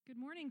Good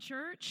morning,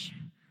 church.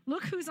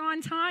 Look who's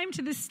on time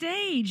to the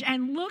stage,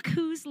 and look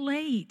who's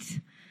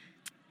late.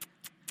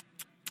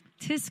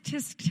 Tisk,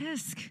 tisk,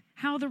 tisk.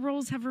 How the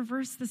roles have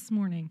reversed this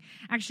morning.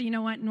 Actually, you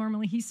know what?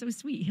 Normally, he's so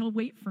sweet. He'll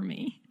wait for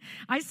me.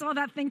 I saw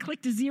that thing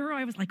click to 0.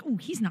 I was like, oh,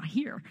 he's not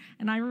here.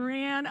 And I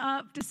ran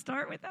up to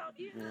start without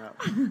you.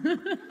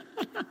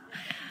 Yeah.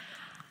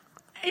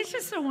 It's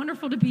just so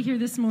wonderful to be here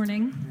this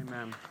morning.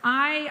 Amen.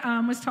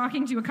 I was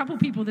talking to a couple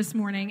people this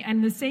morning,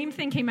 and the same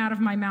thing came out of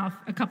my mouth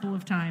a couple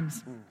of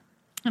times.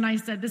 And I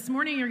said, this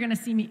morning you're going to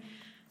see me.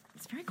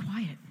 It's very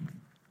quiet.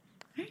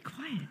 Very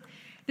quiet.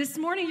 This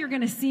morning you're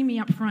going to see me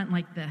up front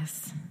like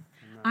this.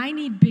 Amen. I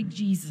need big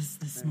Jesus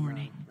this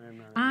morning.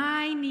 Amen.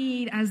 I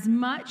need as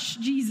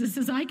much Jesus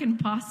as I can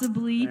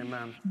possibly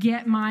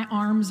get my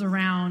arms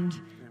around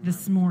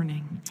this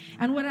morning.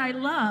 And what I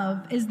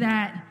love is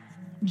that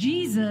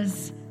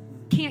Jesus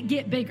can't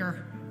get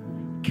bigger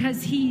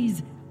because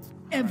he's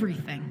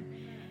everything.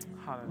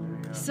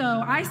 Hallelujah. So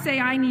I say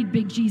I need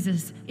big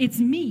Jesus. It's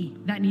me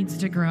that needs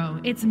to grow.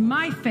 It's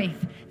my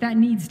faith that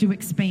needs to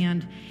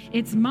expand.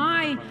 It's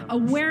my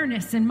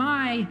awareness and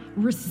my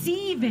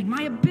receiving,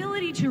 my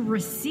ability to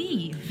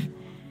receive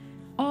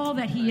all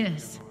that he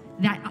is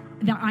that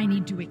I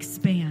need to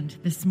expand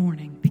this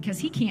morning because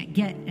he can't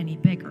get any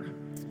bigger.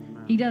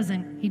 He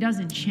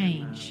doesn't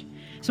change.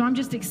 So I'm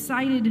just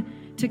excited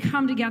to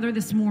come together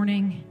this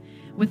morning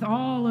with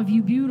all of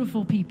you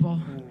beautiful people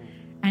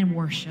and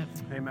worship.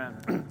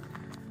 Amen.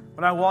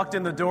 When I walked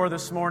in the door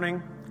this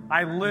morning,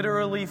 I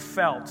literally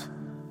felt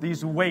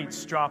these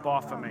weights drop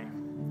off of me.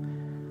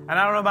 And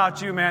I don't know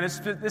about you, man,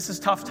 this is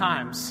tough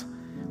times.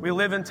 We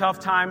live in tough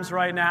times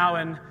right now,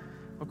 and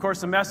of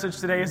course the message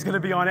today is going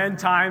to be on end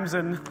times,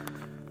 and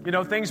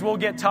things will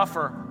get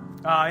tougher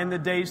in the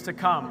days to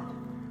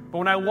come. But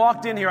when I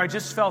walked in here, I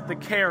just felt the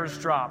cares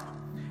drop.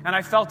 And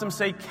I felt him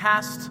say,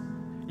 cast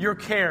your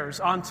cares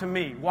onto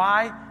me.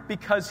 Why?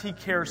 Because he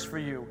cares for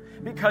you.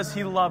 Because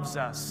he loves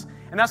us.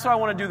 And that's what I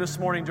want to do this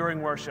morning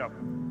during worship.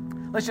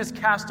 Let's just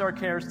cast our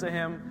cares to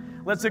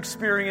him. Let's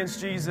experience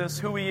Jesus,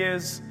 who he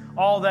is,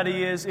 all that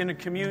he is in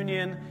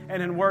communion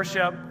and in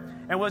worship.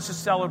 And let's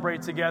just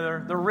celebrate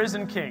together the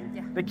risen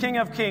King, the King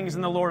of Kings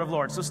and the Lord of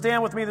Lords. So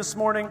stand with me this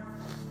morning.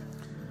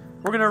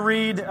 We're going to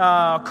read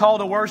a call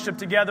to worship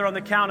together on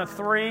the count of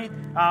 3.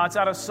 It's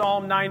out of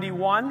Psalm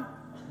 91,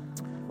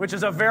 which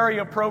is a very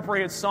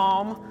appropriate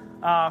psalm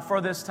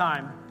for this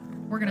time.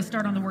 We're going to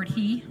start on the word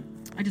he.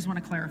 I just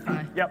want to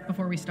clarify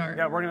before we start.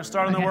 Yeah, we're going to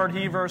start on the word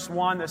he, verse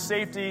 1. The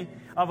safety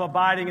of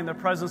abiding in the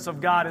presence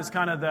of God is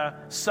kind of the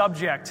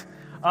subject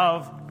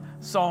of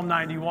Psalm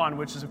 91,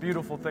 which is a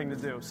beautiful thing to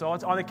do. So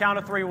on the count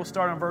of 3, we'll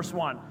start on verse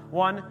 1.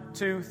 1,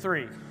 2,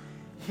 3.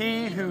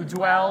 He who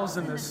dwells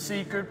in the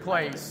secret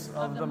place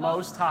of the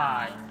Most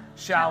High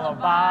shall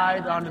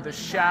abide under the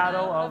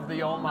shadow of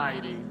the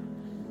Almighty.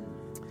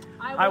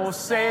 I will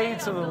say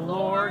to the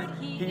Lord,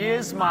 he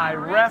is my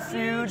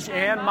refuge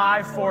and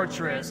my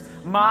fortress,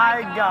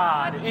 my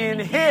God. In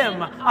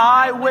him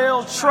I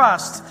will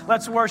trust.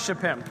 Let's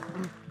worship him.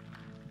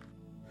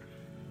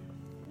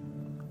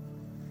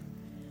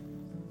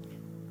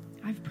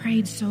 I've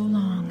prayed so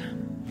long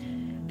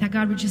that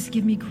God would just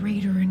give me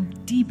greater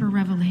and deeper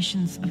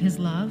revelations of his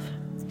love.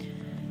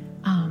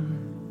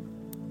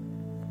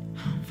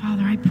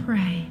 Father, I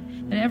pray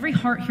that every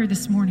heart here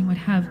this morning would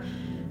have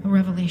a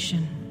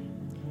revelation,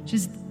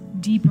 just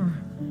deeper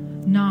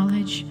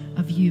knowledge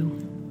of you.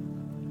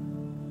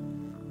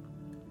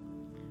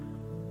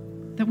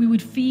 That we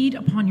would feed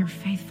upon your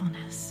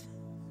faithfulness.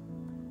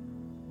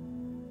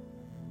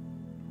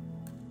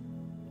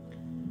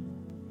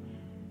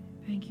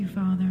 Thank you,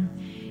 Father.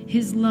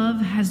 His love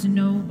has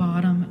no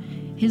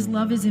bottom. His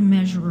love is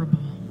immeasurable.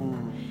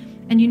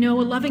 And a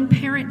loving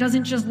parent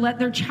doesn't just let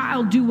their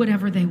child do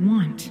whatever they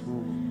want.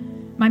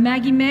 My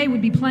Maggie May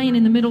would be playing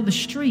in the middle of the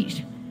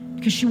street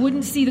because she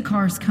wouldn't see the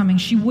cars coming.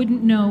 She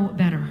wouldn't know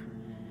better.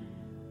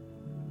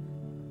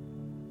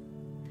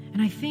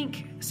 And I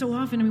think so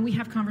often, we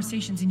have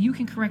conversations, and you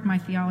can correct my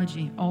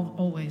theology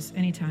always,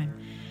 anytime.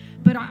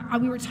 But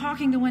we were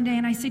talking the one day,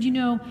 and I said,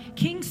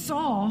 King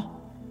Saul,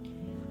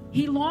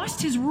 he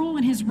lost his rule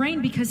and his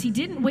reign because he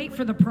didn't wait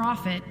for the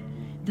prophet.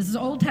 This is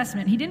Old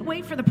Testament. He didn't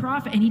wait for the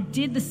prophet, and he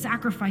did the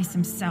sacrifice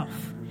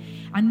himself.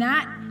 And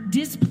that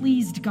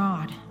displeased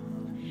God.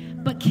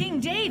 But King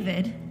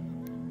David,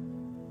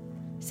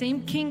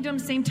 same kingdom,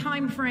 same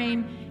time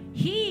frame,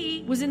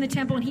 he was in the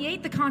temple and he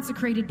ate the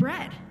consecrated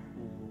bread.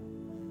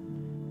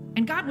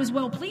 And God was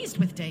well pleased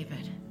with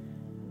David.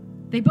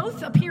 They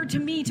both appeared to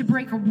me to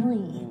break a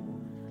rule.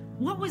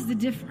 What was the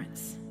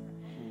difference?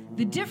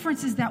 The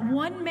difference is that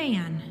one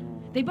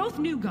man, they both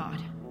knew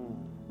God,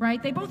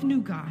 right? They both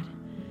knew God.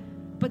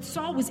 But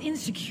Saul was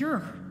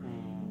insecure.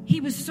 He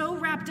was so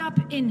wrapped up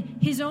in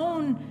his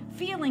own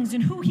feelings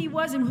and who he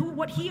was and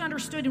what he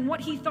understood and what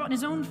he thought and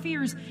his own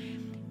fears.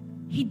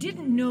 He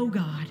didn't know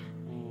God.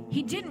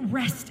 He didn't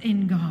rest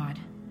in God.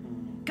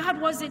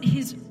 God wasn't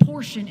his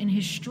portion and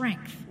his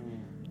strength.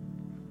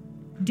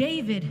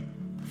 David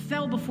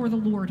fell before the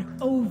Lord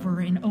over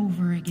and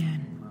over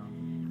again.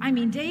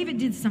 David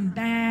did some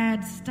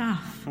bad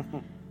stuff.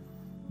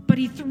 But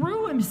he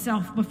threw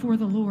himself before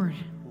the Lord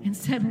and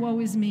said,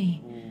 woe is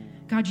me.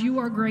 God, you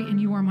are great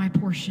and you are my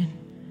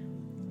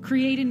portion.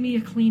 Create in me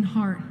a clean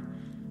heart.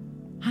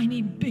 I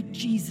need big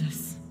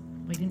Jesus.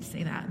 Well, he didn't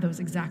say those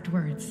exact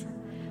words.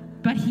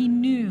 But he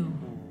knew.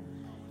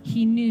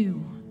 He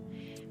knew.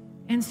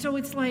 And so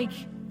it's like,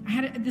 I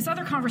had this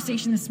other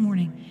conversation this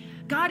morning.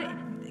 God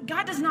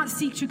does not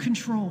seek to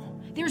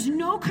control. There's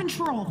no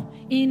control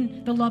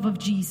in the love of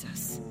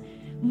Jesus.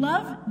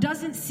 Love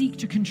doesn't seek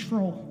to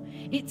control.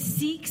 It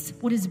seeks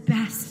what is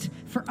best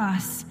for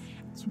us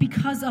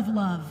because of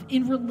love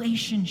in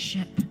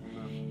relationship.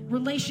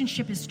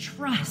 Relationship is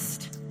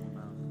trust.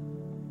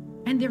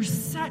 And there's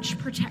such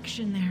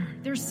protection there.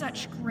 There's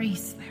such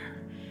grace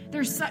there.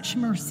 There's such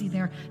mercy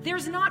there.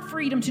 There's not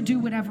freedom to do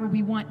whatever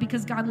we want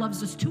because God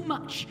loves us too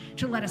much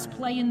to let us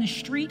play in the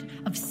street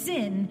of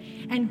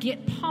sin and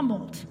get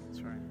pummeled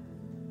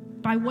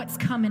by what's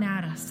coming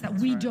at us that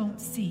we don't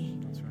see.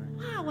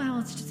 Oh, well,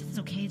 it's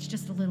okay. It's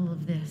just a little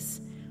of this.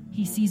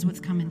 He sees what's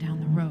coming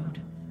down the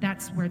road.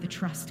 That's where the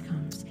trust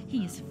comes.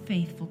 He is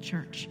faithful,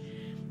 church.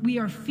 We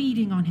are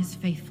feeding on his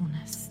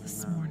faithfulness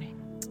this morning.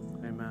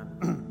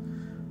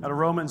 Amen. Out of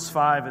Romans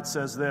 5, it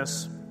says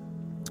this.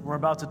 We're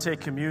about to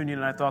take communion,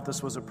 and I thought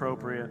this was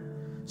appropriate.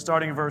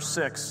 Starting in verse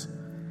 6.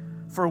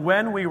 For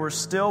when we were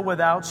still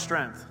without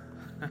strength,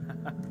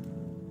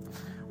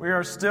 we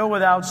are still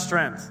without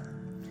strength.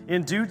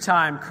 In due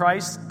time,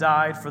 Christ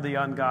died for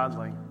the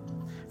ungodly.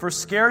 For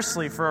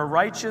scarcely for a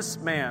righteous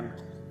man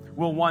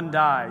will one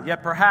die.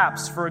 Yet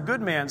perhaps for a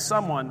good man,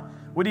 someone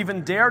would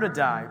even dare to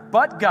die.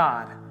 But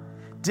God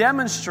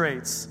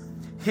demonstrates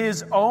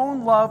his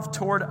own love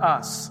toward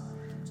us.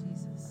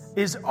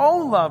 His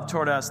own love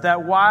toward us,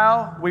 that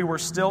while we were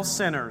still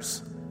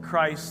sinners,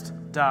 Christ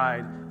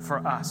died for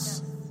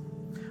us.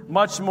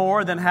 Much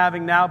more than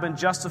having now been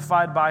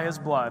justified by his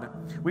blood,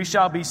 we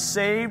shall be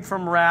saved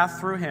from wrath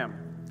through him.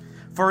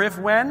 For if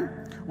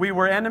when we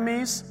were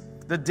enemies,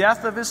 the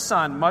death of his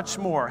Son, much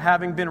more,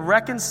 having been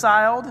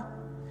reconciled,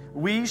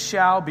 we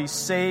shall be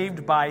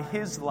saved by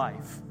his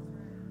life.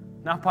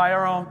 Not by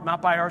our own, not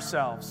by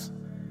ourselves.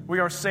 We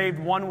are saved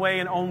one way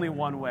and only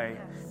one way,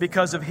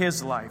 because of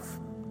his life.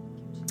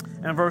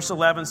 And verse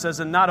 11 says,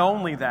 and not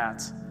only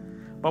that,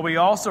 but we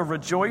also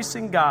rejoice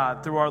in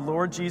God through our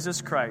Lord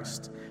Jesus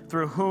Christ,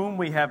 through whom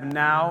we have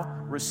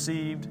now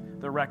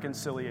received the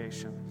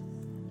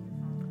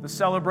reconciliation. The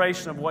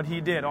celebration of what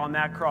he did on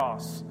that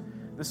cross.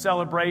 The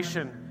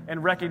celebration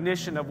and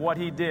recognition of what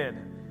he did.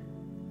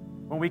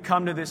 When we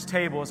come to this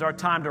table is our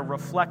time to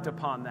reflect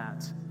upon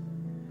that.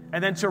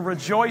 And then to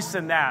rejoice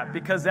in that,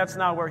 because that's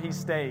not where he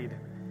stayed.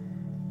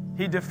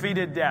 He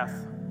defeated death,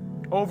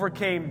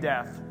 overcame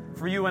death,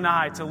 for you and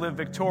I to live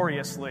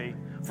victoriously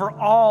for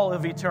all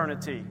of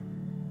eternity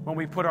when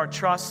we put our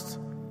trust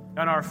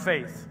and our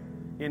faith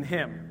in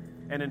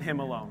him and in him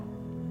alone.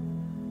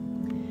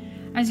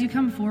 As you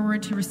come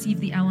forward to receive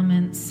the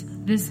elements,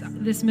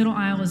 this middle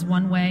aisle is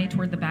one way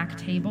toward the back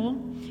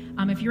table.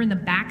 If you're in the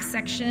back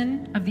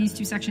section of these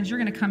two sections, you're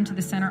going to come to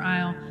the center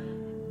aisle,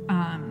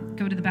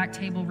 go to the back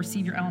table,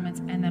 receive your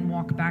elements, and then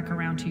walk back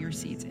around to your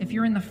seats. If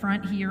you're in the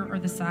front here or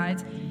the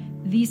sides,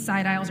 these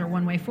side aisles are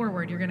one way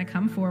forward. You're going to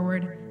come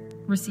forward,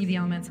 receive the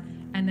elements,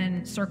 and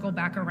then circle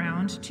back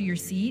around to your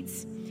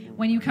seats.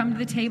 When you come to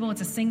the table,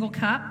 it's a single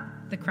cup.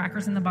 The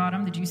crackers in the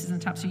bottom, the juice is in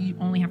the top, so you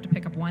only have to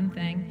pick up one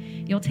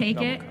thing. You'll take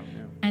double it, cup, yeah.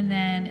 And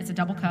then it's a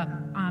double cup.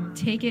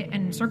 Take it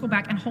and circle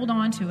back and hold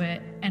on to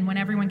it. And when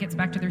everyone gets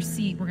back to their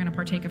seat, we're going to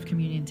partake of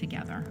communion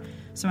together.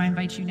 So I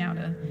invite you now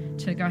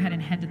to go ahead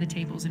and head to the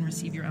tables and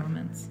receive your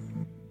elements.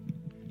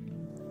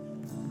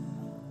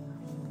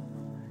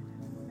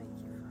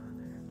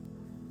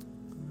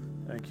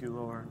 Thank you,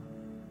 Lord.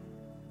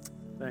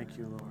 Thank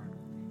you, Lord.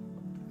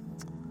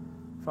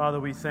 Father,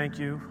 we thank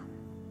you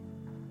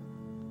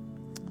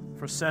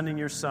for sending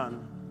your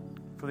Son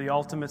for the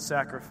ultimate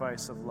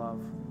sacrifice of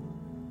love.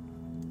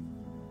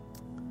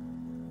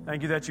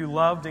 Thank you that you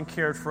loved and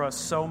cared for us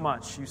so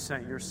much, you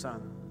sent your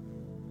Son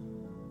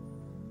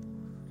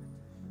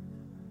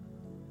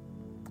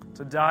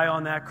to die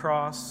on that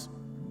cross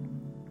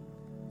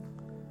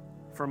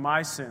for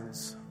my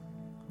sins,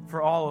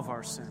 for all of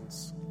our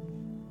sins.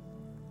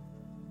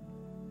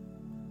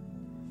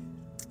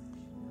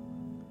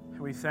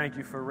 And we thank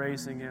you for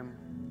raising him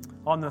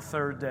on the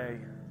third day,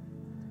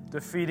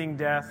 defeating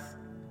death,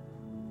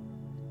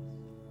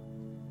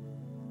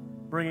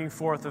 bringing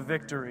forth a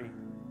victory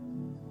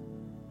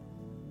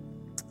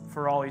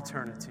for all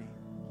eternity.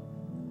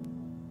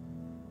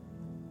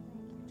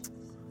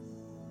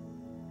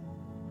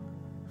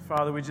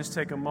 Father, we just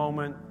take a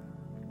moment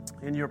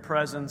in your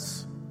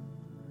presence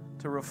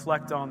to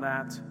reflect on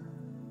that.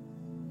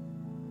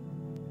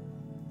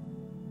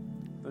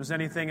 If there's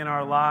anything in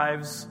our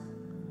lives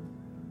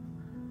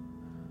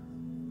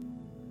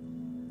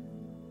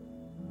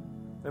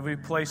that we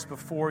place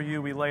before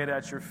you, we lay it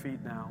at your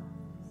feet now.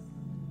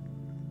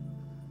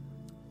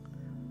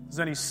 If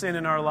there's any sin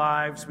in our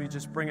lives, we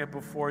just bring it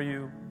before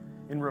you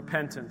in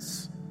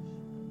repentance.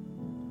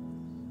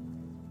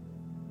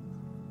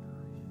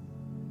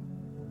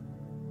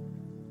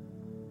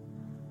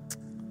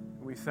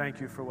 We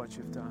thank you for what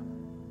you've done.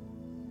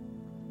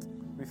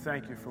 We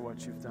thank you for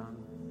what you've done.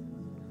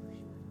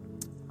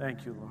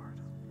 Thank you, Lord.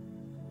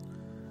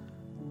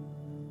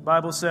 The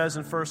Bible says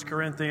in 1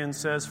 Corinthians,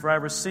 says, "For I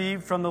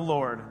received from the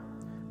Lord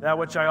that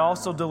which I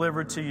also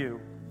delivered to you.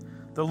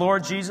 The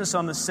Lord Jesus,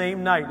 on the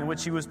same night in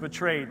which he was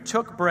betrayed,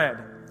 took bread.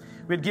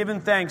 We had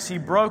given thanks, he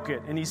broke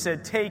it, and he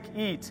said, 'Take,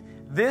 eat.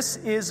 This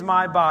is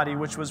my body,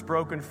 which was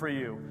broken for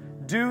you.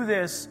 Do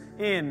this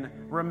in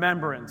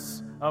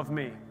remembrance of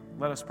me.'"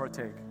 Let us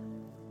partake.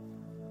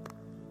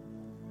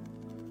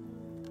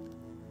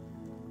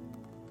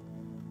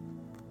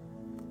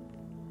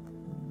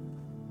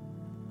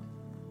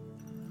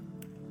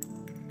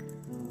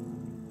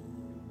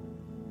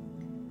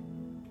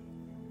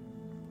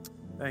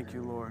 Thank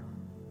you, Lord.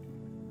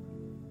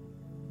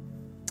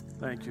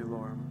 Thank you,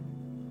 Lord.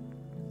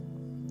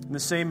 In the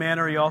same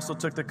manner, he also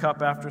took the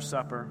cup after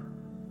supper,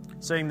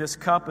 saying, "This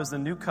cup is the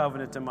new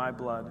covenant in my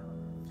blood.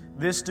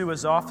 This do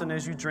as often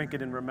as you drink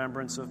it in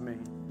remembrance of me.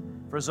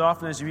 For as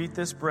often as you eat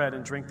this bread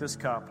and drink this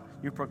cup,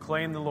 you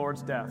proclaim the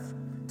Lord's death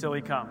till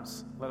he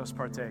comes." Let us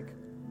partake.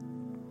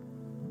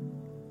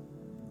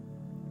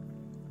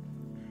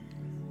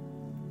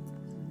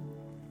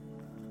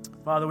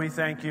 Father, we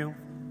thank you.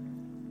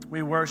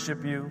 We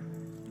worship you.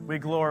 We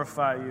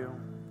glorify you.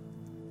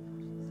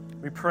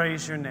 We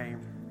praise your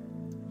name.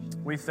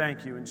 We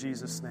thank you in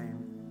Jesus'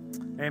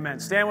 name. Amen.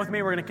 Stand with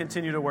me. We're going to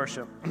continue to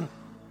worship.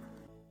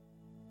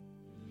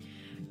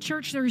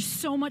 Church, there is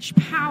so much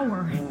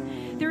power.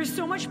 There is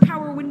so much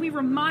power when we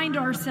remind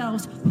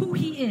ourselves who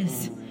he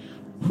is.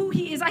 Who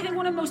he is. I think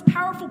one of the most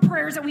powerful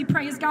prayers that we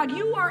pray is, "God,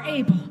 you are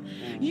able.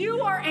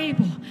 You are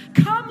able.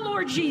 Come,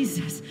 Lord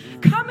Jesus.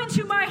 Come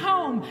into my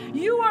home.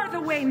 You are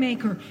the way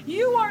maker.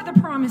 You are the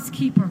promise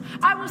keeper.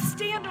 I will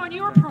stand on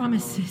your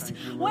promises.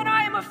 When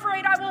I am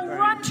afraid, I will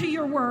run to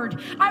your word.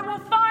 I will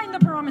find the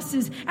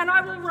promises, and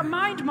I will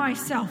remind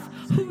myself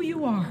who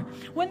you are.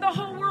 When the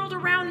whole world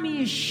around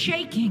me is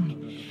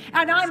shaking,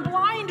 and I'm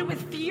blind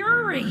with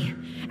fury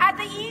at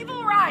the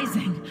evil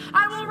rising,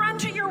 I will run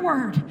to your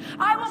word.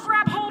 I will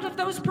grab hold of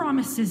those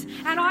promises,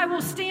 and I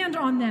will stand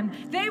on them.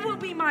 They will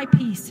be my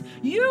peace.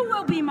 You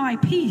will be my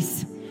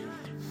peace."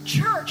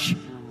 Church,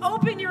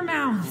 open your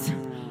mouths.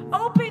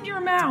 Open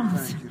your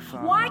mouths.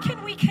 Why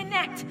can we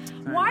connect?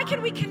 Why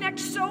can we connect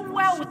so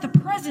well with the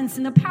presence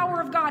and the power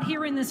of God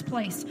here in this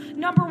place?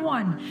 Number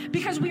one,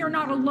 because we are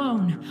not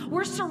alone.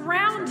 We're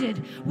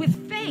surrounded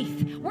with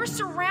faith. We're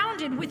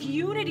surrounded with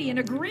unity and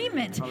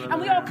agreement.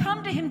 And we all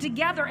come to him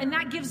together, and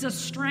that gives us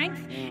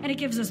strength, and it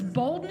gives us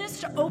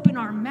boldness to open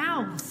our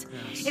mouths.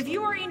 If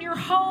you are in your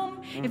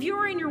home, if you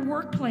are in your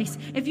workplace,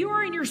 if you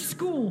are in your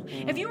school,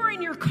 if you are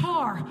in your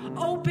car,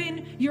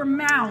 open your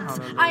mouths.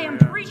 I am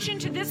preaching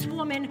to this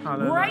woman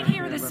right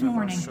here this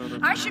morning.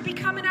 I should be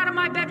coming out of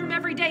my bedroom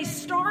every day,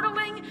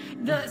 startling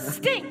the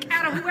stink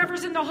out of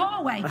whoever's in the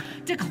hallway,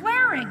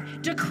 declaring,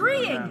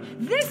 decreeing,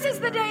 this is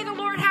the day the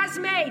Lord has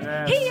made.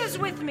 He is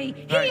with me.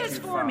 He is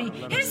for me.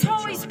 His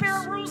Holy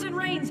Spirit rules and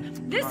reigns.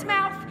 This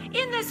mouth,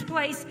 in this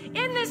place,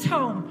 in this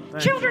home.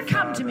 Children,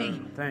 come to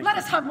me. Let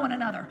us hug one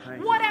another.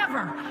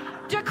 Whatever.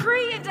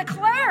 Decree and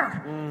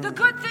declare the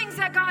good things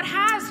that God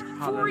has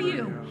for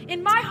you.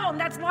 In my home,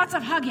 that's lots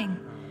of hugging.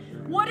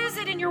 What is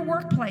it in your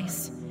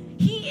workplace?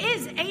 He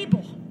is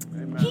able.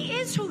 Amen. He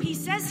is who he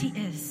says he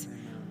is.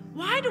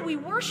 Why do we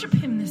worship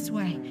him this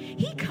way?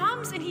 He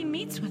comes and he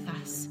meets with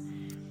us.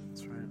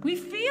 That's right. We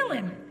feel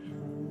him.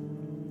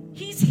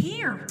 He's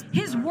here.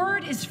 His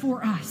word is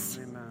for us.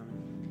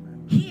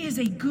 Amen. He is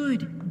a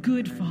good,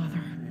 good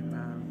Father.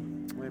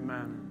 Amen.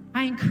 Amen.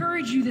 I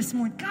encourage you this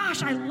morning.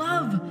 Gosh, I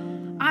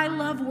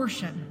love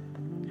worship.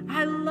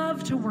 I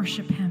love to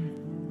worship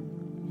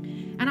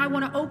him. And I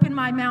want to open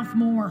my mouth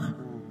more.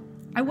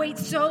 I wait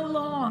so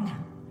long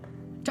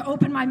to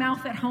open my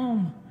mouth at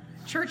home.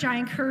 Church, I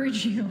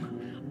encourage you,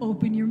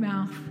 open your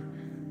mouth.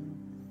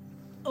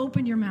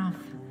 Open your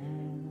mouth.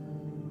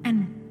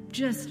 And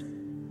just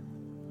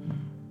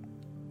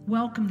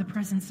welcome the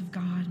presence of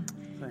God,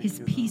 his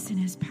peace and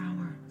his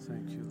power.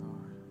 Thank you,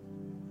 Lord.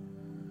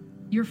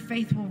 Your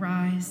faith will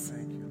rise.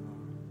 Thank you,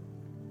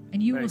 Lord.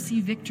 And you will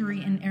see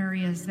victory in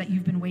areas that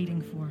you've been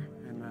waiting for.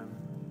 Amen.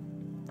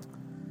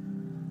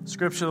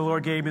 Scripture the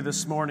Lord gave me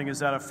this morning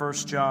is out of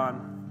 1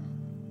 John.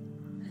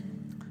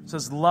 It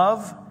says,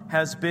 "Love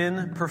has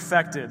been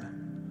perfected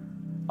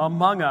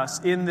among us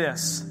in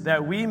this,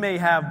 that we may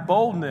have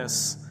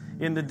boldness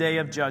in the day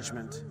of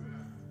judgment.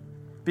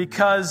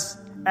 Because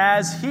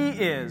as he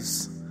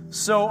is,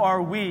 so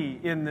are we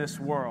in this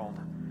world.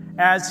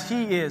 As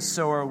he is,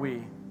 so are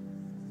we."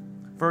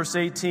 Verse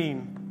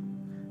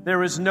 18,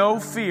 "There is no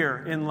fear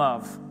in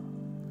love,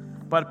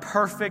 but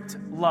perfect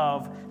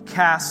love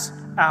casts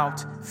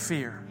out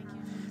fear.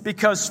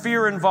 Because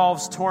fear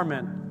involves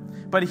torment.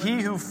 But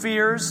he who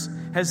fears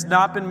has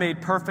not been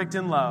made perfect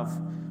in love.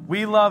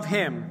 We love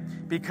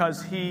him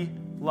because he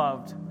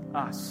loved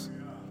us."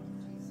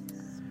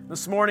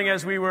 This morning,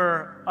 as we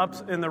were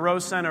up in the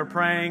Rose Center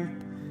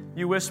praying,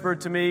 you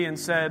whispered to me and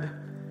said,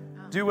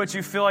 "Do what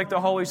you feel like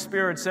the Holy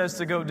Spirit says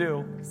to go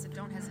do." So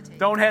don't hesitate.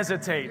 Don't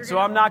hesitate. So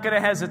I'm not going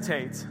to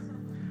hesitate.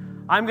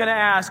 I'm going to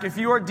ask if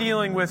you are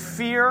dealing with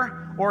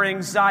fear or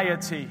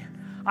anxiety.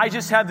 I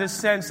just have this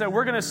sense that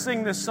we're going to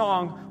sing this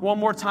song one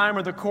more time,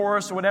 or the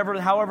chorus, or whatever,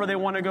 however they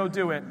want to go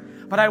do it.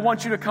 But I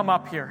want you to come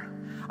up here.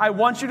 I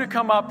want you to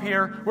come up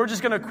here. We're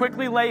just going to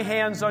quickly lay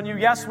hands on you.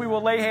 Yes, we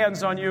will lay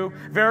hands on you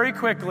very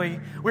quickly.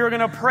 We are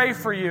going to pray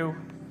for you.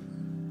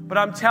 But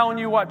I'm telling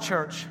you what,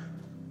 church,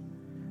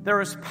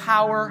 there is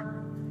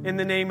power in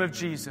the name of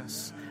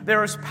Jesus.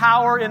 There is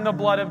power in the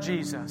blood of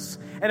Jesus.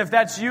 And if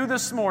that's you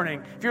this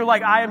morning, if you're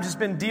like, I have just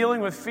been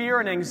dealing with fear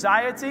and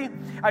anxiety,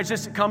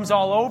 it comes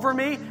all over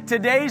me.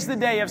 Today's the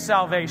day of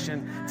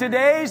salvation.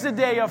 Today's the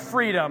day of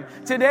freedom.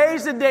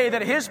 Today's the day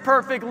that His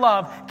perfect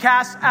love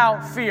casts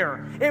out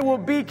fear. It will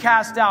be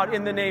cast out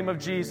in the name of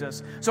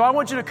Jesus. So I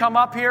want you to come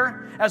up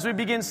here as we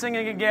begin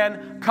singing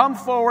again. Come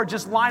forward,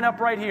 just line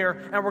up right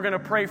here, and we're going to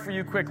pray for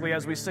you quickly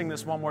as we sing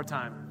this one more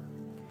time.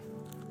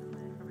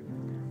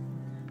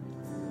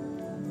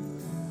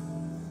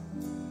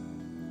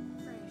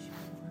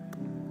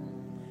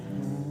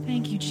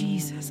 Thank you,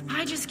 Jesus.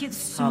 I just get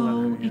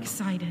so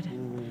excited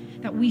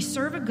that we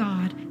serve a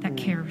God that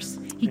cares.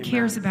 He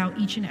cares about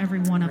each and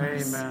every one of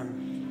us.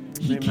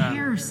 He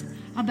cares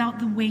about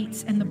the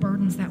weights and the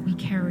burdens that we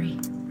carry.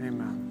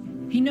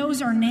 Amen. He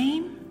knows our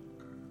name.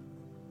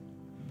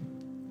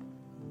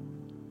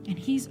 And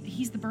he's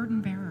the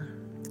burden bearer.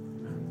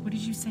 What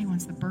did you say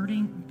once? The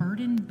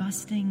burden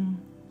busting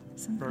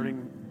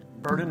something?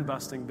 Burden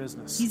busting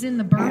business. He's in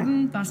the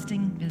burden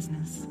busting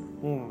business.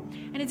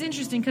 And it's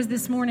interesting because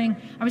this morning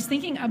I was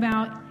thinking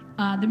about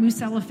the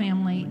Musella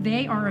family.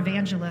 They are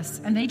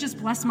evangelists, and they just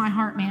bless my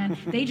heart, man.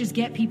 They just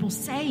get people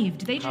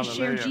saved. They just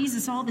share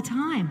Jesus all the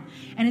time,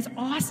 and it's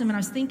awesome. And I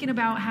was thinking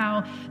about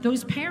how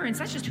those parents,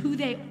 that's just who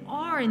they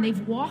are, and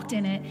they've walked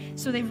in it.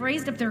 So they've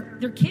raised up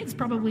their kids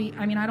probably,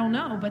 I mean, I don't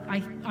know, but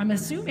I'm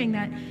assuming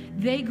that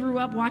they grew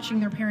up watching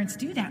their parents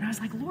do that. And I was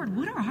like, Lord,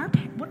 what are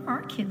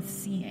our kids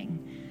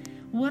seeing?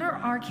 What are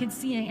our kids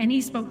seeing? And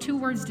He spoke 2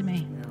 words to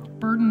me: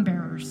 burden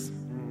bearers.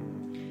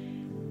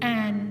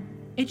 And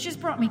it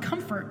just brought me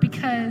comfort,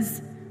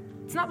 because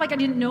it's not like I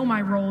didn't know my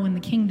role in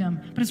the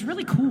kingdom, but it's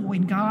really cool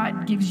when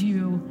God gives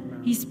you,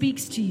 He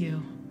speaks to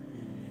you.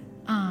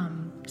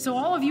 So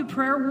all of you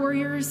prayer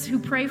warriors who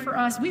pray for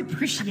us, we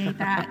appreciate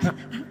that.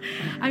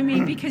 I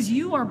mean, because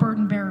you are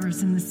burden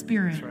bearers in the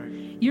Spirit. That's right.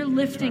 You're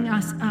lifting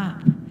us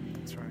up.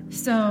 That's right.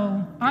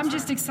 So I'm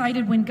just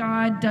excited when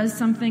God does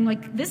something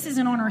like this.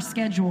 Isn't on our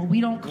schedule.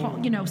 We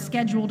don't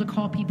schedule to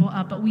call people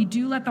up, but we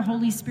do let the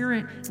Holy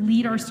Spirit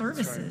lead our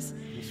services.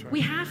 That's right.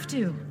 We have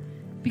to,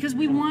 because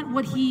we want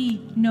what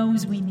He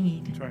knows we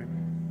need. That's right.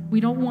 We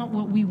don't want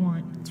what we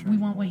want. That's right. We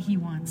want what He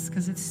wants,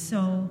 because it's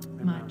so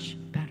much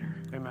better.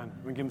 Amen.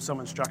 We give them some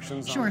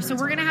instructions. Sure. So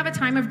we're going to have a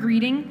time of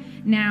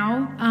greeting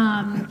now.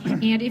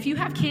 And if you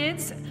have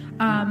kids,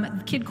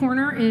 Kid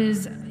Corner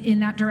is in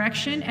that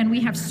direction. And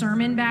we have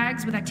sermon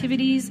bags with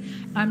activities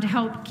to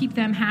help keep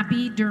them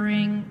happy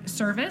during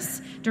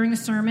the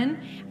sermon,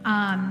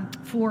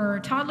 for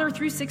toddler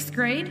through 6th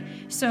grade.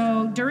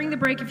 So during the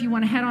break, if you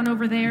want to head on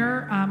over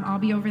there, I'll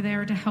be over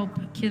there to help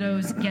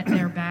kiddos get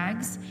their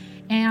bags.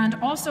 And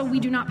also, we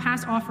do not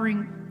pass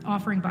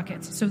offering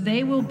buckets. So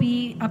they will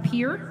be up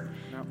here.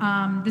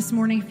 This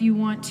morning, if you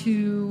want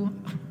to,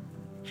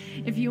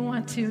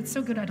 it's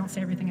so good I don't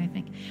say everything I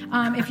think.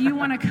 If you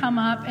want to come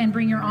up and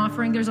bring your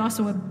offering, there's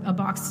also a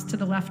box to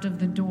the left of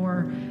the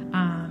door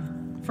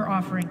for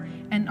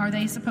offering. And are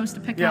they supposed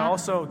to pick up? Yeah,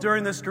 also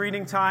during this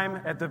greeting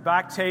time at the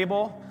back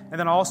table, and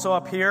then also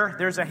up here,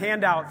 there's a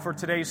handout for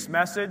today's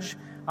message.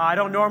 I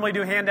don't normally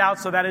do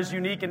handouts, so that is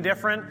unique and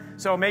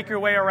different. So make your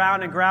way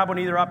around and grab one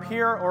either up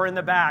here or in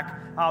the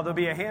back. There'll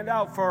be a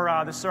handout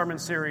for the sermon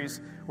series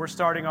we're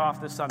starting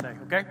off this Sunday,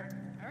 okay?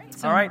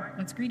 All right,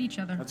 let's greet each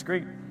other. Let's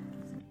greet.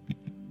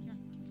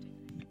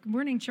 Good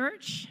morning,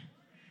 church.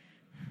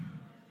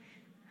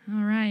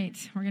 All right,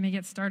 we're going to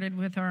get started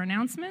with our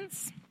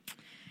announcements.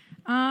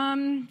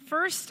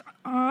 First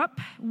up,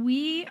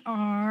 we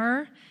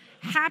are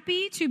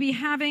happy to be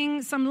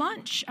having some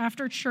lunch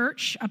after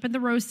church up at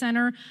the Rose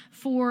Center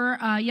for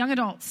young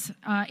adults,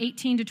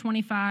 18 to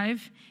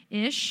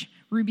 25-ish.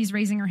 Ruby's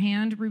raising her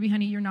hand. Ruby,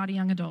 honey, you're not a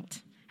young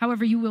adult.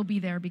 However, you will be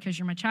there because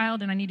you're my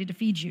child and I needed to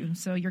feed you,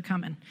 so you're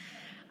coming.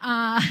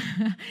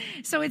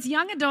 So it's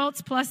young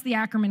adults plus the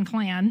Ackerman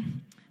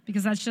clan,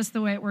 because that's just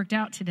the way it worked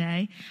out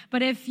today.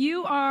 But if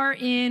you are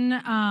in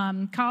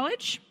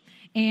college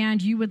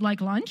and you would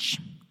like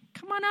lunch,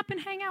 come on up and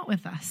hang out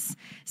with us.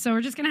 So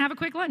we're just going to have a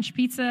quick lunch,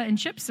 pizza and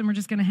chips, and we're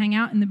just going to hang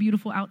out in the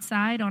beautiful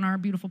outside on our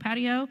beautiful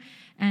patio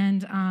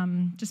and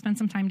just spend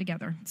some time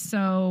together.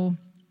 So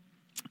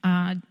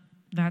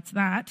that's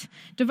that.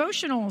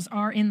 Devotionals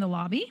are in the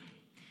lobby.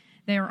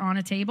 They are on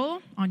a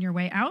table on your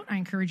way out. I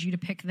encourage you to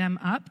pick them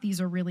up.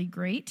 These are really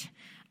great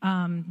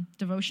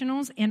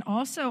devotionals. And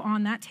also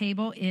on that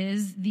table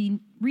is the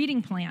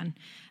reading plan.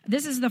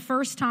 This is the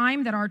first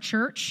time that our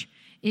church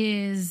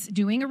is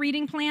doing a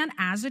reading plan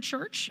as a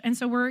church, and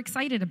so we're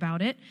excited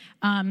about it.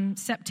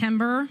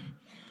 September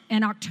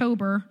and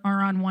October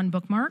are on one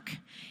bookmark.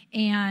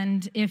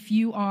 And if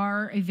you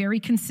are a very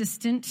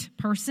consistent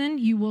person,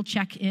 you will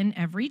check in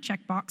every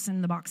checkbox,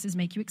 and the boxes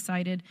make you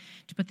excited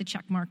to put the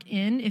check mark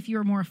in. If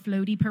you're a more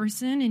floaty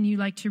person and you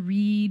like to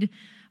read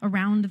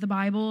around the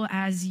Bible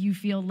as you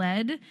feel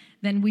led,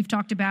 then we've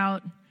talked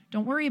about,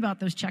 don't worry about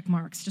those check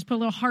marks. Just put a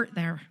little heart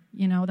there.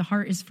 The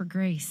heart is for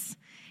grace.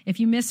 If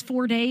you miss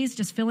 4 days,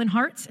 just fill in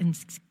hearts and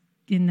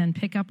then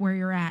pick up where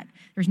you're at.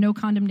 There's no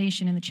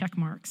condemnation in the check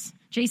marks.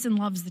 Jason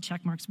loves the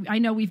check marks. I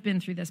know we've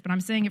been through this, but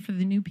I'm saying it for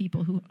the new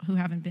people who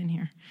haven't been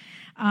here.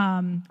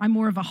 I'm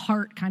more of a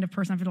heart kind of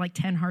person. I feel like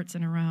 10 hearts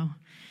in a row.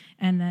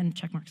 And then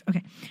check marks.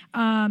 Okay.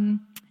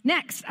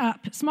 Next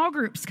up, small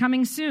groups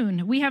coming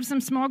soon. We have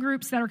some small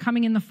groups that are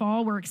coming in the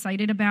fall we're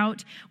excited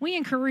about. We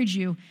encourage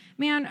you.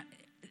 Man,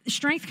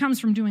 strength comes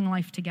from doing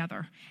life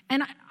together.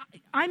 And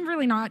I'm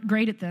really not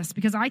great at this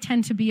because I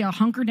tend to be a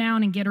hunker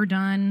down and get her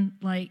done,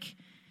 like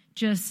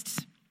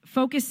just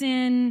focus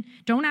in,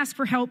 don't ask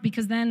for help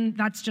because then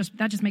that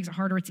just makes it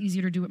harder. It's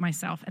easier to do it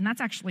myself. And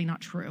that's actually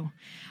not true.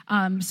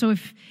 So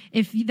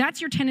if that's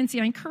your tendency,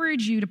 I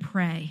encourage you to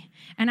pray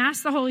and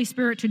ask the Holy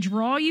Spirit to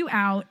draw you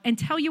out and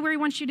tell you where he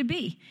wants you to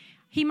be.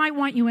 He might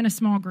want you in a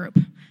small group.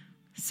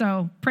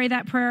 So pray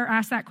that prayer,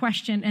 ask that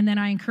question, and then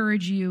I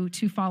encourage you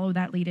to follow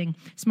that leading.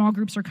 Small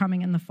groups are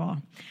coming in the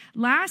fall.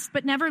 Last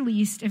but never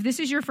least, if this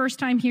is your first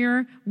time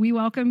here, we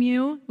welcome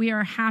you. We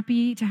are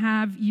happy to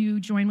have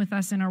you join with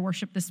us in our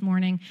worship this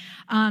morning.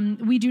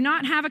 We do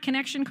not have a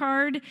connection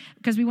card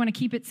because we want to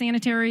keep it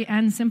sanitary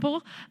and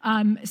simple.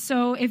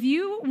 So if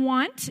you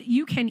want,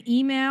 you can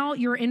email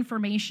your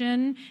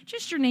information,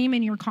 just your name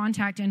and your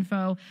contact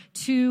info,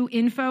 to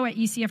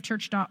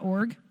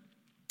info@ecfchurch.org.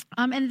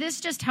 And this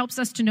just helps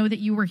us to know that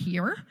you were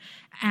here,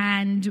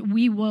 and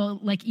we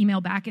will email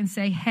back and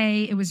say,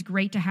 hey, it was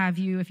great to have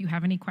you. If you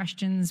have any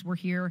questions, we're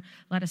here.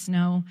 Let us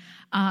know.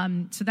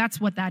 So that's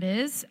what that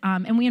is.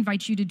 And we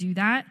invite you to do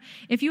that.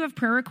 If you have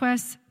prayer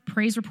requests,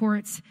 praise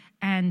reports,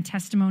 and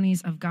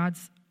testimonies of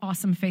God's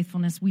awesome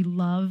faithfulness, we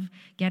love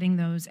getting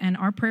those. And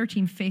our prayer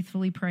team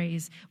faithfully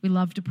prays. We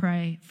love to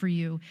pray for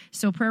you.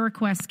 So prayer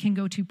requests can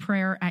go to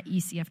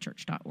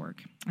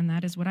prayer@ecfchurch.org. And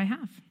that is what I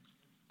have.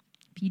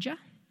 Pija?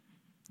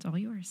 It's all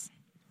yours.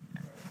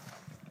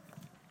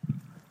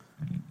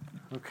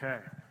 Okay.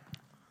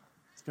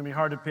 It's going to be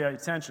hard to pay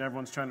attention.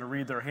 Everyone's trying to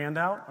read their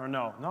handout, or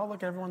no? No,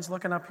 look, everyone's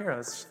looking up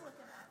here.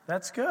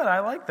 That's good. I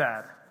like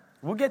that.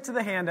 We'll get to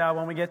the handout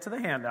when we get to the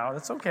handout.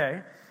 It's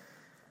okay.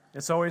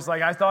 It's always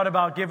like, I thought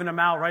about giving them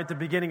out right at the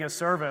beginning of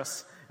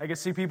service. I could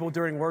see people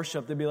during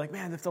worship, they'd be like,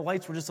 man, if the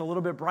lights were just a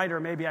little bit brighter,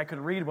 maybe I could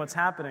read what's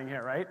happening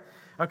here, right?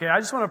 Okay, I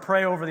just want to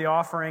pray over the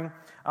offering.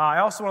 I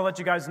also want to let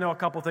you guys know a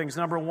couple things.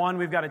 Number one,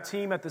 we've got a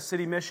team at the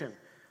City Mission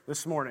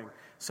this morning.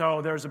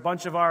 So there's a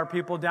bunch of our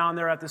people down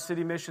there at the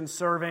City Mission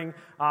serving.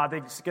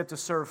 They get to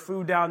serve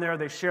food down there.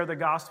 They share the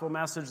gospel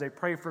message. They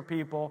pray for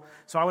people.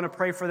 So I want to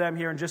pray for them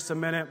here in just a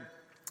minute.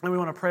 And we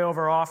want to pray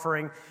over our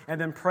offering and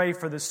then pray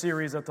for the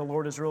series that the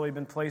Lord has really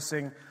been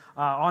placing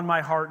on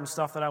my heart and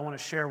stuff that I want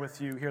to share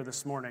with you here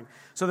this morning.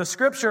 So the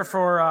scripture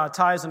for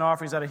tithes and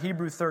offerings out of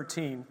Hebrew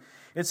 13,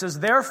 it says,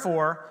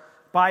 therefore,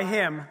 by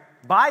him,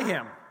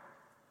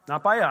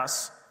 not by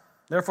us,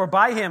 therefore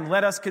by him,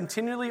 let us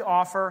continually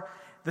offer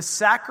the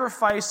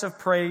sacrifice of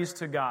praise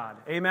to God.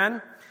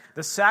 Amen?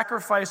 The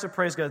sacrifice of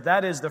praise to God.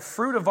 That is the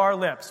fruit of our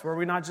lips. Were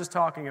we not just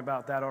talking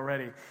about that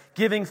already?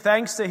 Giving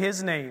thanks to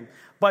his name.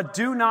 But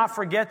do not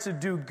forget to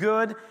do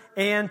good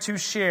and to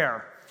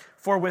share.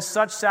 For with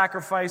such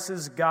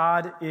sacrifices,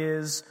 God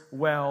is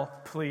well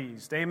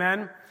pleased.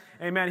 Amen?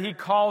 Amen. He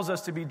calls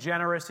us to be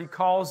generous. He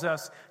calls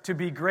us to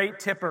be great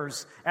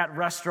tippers at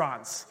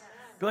restaurants.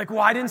 Be like, well,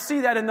 I didn't see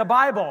that in the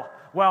Bible.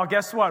 Well,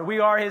 guess what? We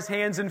are his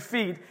hands and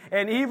feet.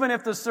 And even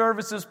if the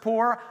service is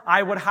poor,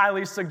 I would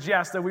highly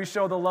suggest that we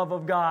show the love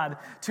of God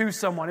to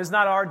someone. It's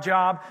not our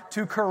job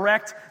to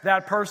correct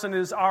that person. It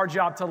is our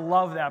job to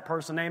love that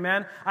person.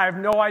 Amen? I have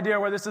no idea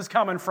where this is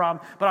coming from,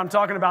 but I'm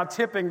talking about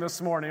tipping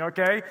this morning,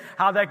 okay?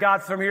 How that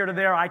got from here to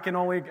there, I can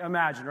only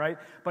imagine, right?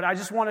 But I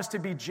just want us to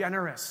be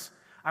generous.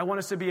 I want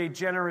us to be a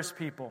generous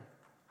people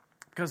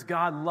because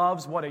God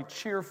loves what a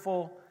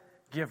cheerful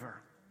giver.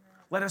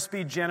 Let us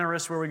be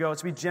generous where we go.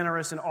 Let's be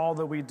generous in all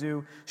that we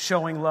do,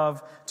 showing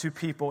love to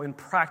people in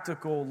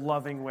practical,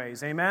 loving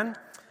ways. Amen?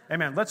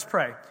 Amen. Let's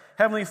pray.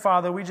 Heavenly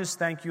Father, we just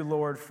thank you,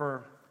 Lord,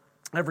 for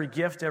every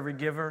gift, every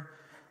giver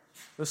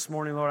this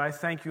morning, Lord. I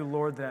thank you,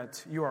 Lord,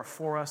 that you are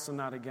for us and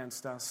not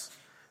against us.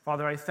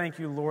 Father, I thank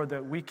you, Lord,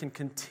 that we can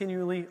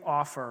continually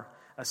offer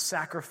a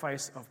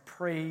sacrifice of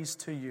praise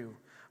to you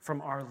from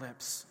our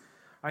lips.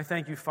 I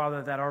thank you,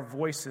 Father, that our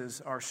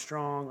voices are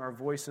strong. Our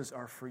voices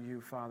are for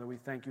you, Father. We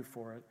thank you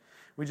for it.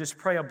 We just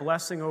pray a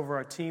blessing over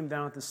our team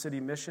down at the City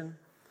Mission.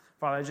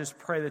 Father, I just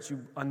pray that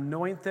you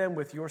anoint them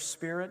with your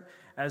Spirit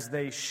as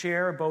they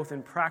share both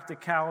in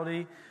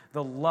practicality,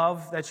 the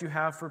love that you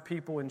have for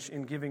people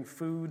in giving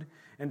food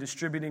and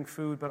distributing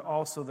food, but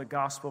also the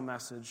gospel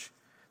message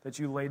that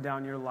you laid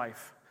down your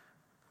life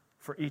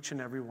for each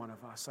and every one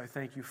of us. I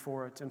thank you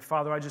for it. And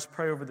Father, I just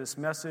pray over this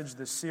message,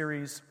 this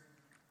series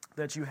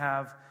that you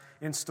have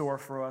in store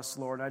for us,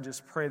 Lord. I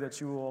just pray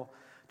that you will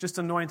just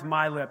anoint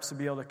my lips to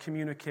be able to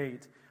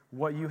communicate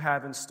what you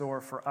have in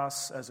store for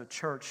us as a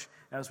church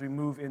as we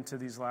move into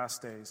these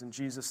last days. In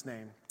Jesus'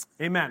 name,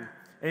 amen.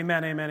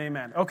 Amen, amen,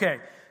 amen. Okay,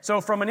 so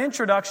from an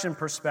introduction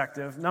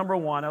perspective, number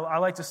one, I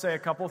like to say a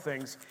couple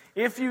things.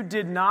 If you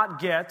did not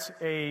get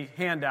a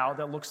handout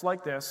that looks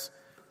like this,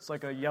 it's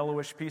like a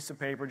yellowish piece of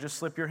paper, just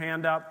slip your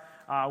hand up.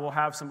 We'll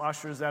have some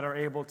ushers that are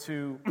able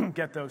to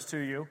get those to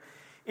you.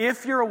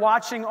 If you're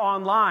watching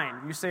online,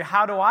 you say,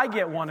 how do I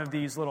get one of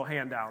these little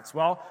handouts?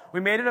 Well, we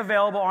made it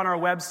available on our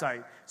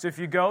website. So if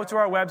you go to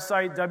our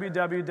website,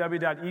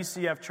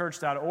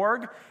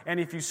 www.ecfchurch.org, and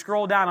if you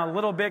scroll down a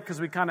little bit,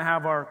 because we kind of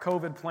have our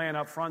COVID plan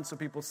up front so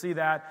people see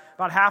that,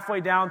 about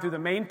halfway down through the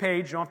main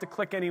page, you don't have to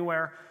click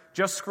anywhere,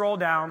 just scroll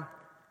down.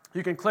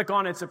 You can click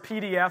on it. It's a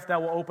PDF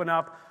that will open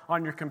up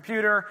on your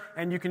computer,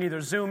 and you can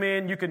either zoom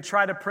in, you can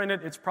try to print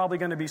it. It's probably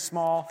going to be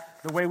small.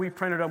 The way we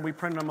printed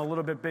them a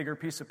little bit bigger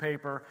piece of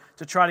paper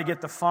to try to get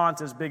the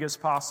font as big as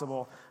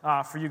possible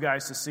for you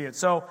guys to see it.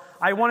 So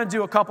I want to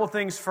do a couple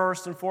things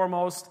first and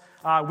foremost.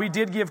 We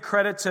did give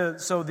credit to,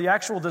 so the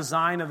actual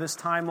design of this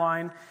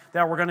timeline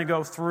that we're going to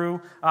go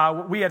through,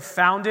 we had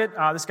found it.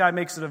 This guy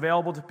makes it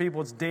available to people.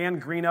 It's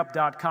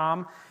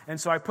dangreenup.com. And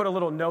so I put a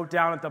little note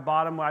down at the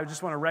bottom. I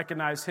just want to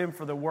recognize him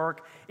for the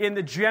work in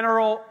the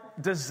general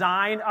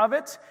design of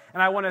it.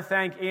 And I want to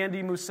thank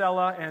Andy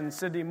Musella and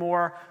Sydney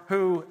Moore,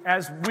 who,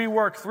 as we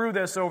work through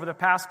this over the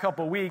past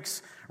couple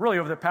weeks, really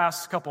over the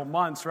past couple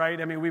months,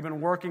 right? I mean, we've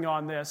been working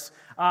on this.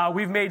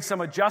 We've made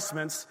some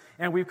adjustments,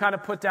 and we've kind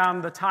of put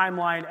down the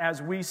timeline as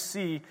we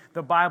see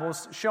the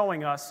Bible's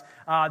showing us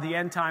the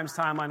end times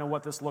timeline of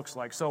what this looks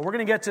like. So we're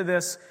going to get to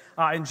this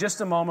in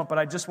just a moment, but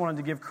I just wanted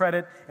to give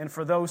credit, and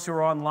for those who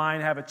are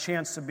online, have a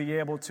chance to be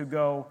able to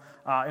go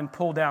and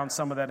pull down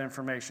some of that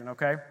information,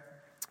 okay?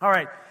 All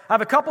right, I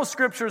have a couple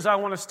scriptures I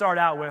want to start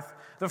out with.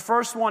 The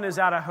first one is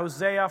out of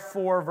Hosea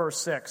 4,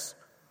 verse 6.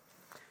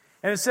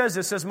 And it says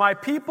this, it says, my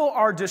people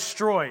are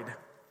destroyed,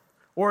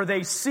 or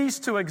they cease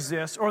to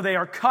exist, or they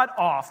are cut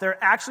off. They're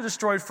actually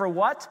destroyed for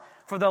what?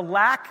 For the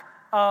lack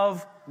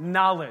of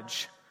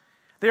knowledge.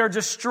 They are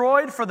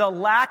destroyed for the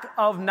lack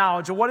of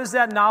knowledge. And what does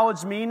that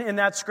knowledge mean in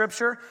that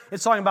scripture?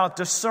 It's talking about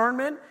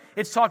discernment.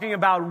 It's talking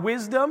about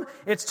wisdom.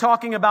 It's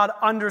talking about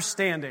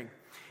understanding.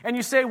 And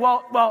you say,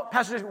 well,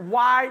 Pastor,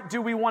 why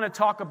do we want to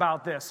talk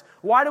about this?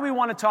 Why do we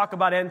want to talk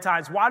about end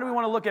times? Why do we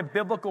want to look at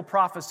biblical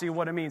prophecy and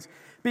what it means?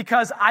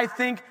 Because I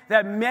think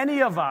that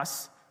many of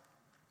us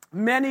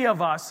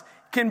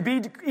can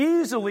be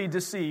easily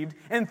deceived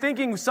in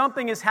thinking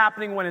something is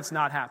happening when it's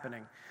not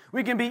happening.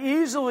 We can be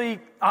easily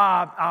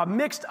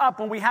mixed up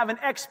when we have an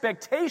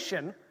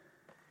expectation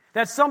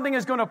that something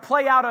is going to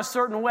play out a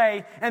certain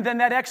way, and then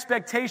that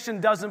expectation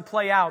doesn't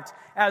play out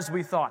as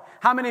we thought.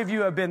 How many of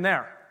you have been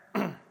there?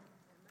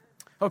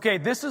 Okay,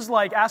 this is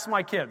like, ask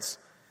my kids.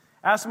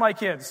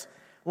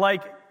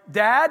 Like,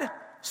 Dad,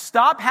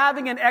 stop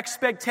having an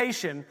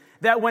expectation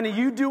that when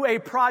you do a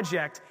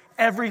project,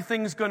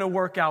 everything's going to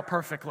work out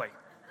perfectly.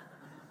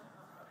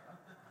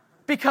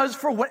 Because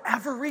for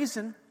whatever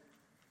reason,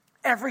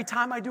 every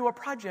time I do a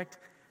project,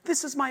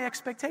 this is my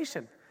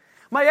expectation.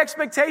 My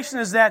expectation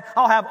is that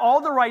I'll have all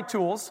the right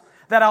tools,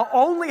 that I'll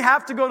only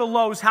have to go to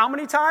Lowe's how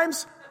many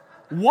times?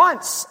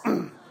 Once.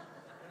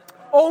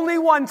 Only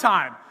one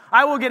time.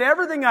 I will get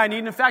everything I need.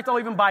 In fact, I'll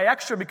even buy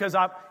extra because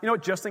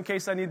just in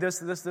case I need this,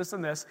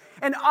 and this.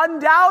 And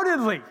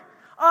undoubtedly,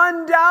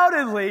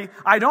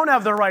 I don't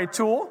have the right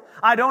tool.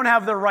 I don't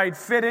have the right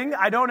fitting.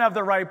 I don't have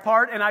the right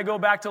part. And I go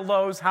back to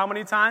Lowe's how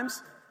many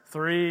times?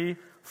 3,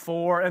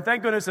 4. And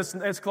thank goodness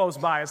it's close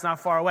by. It's not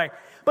far away.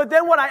 But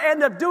then what I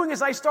end up doing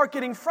is I start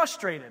getting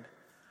frustrated.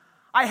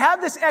 I have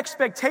this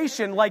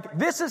expectation like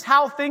this is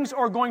how things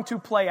are going to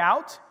play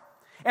out.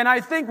 And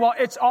I think, well,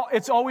 it's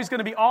always going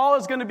to be, all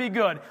is going to be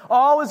good.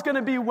 All is going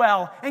to be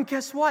well. And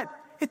guess what?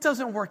 It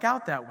doesn't work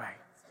out that way.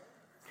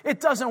 It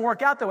doesn't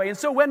work out that way. And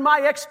so when my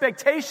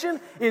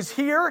expectation is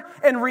here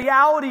and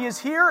reality is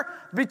here,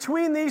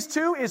 between these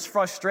two is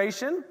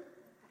frustration,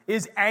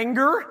 is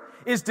anger,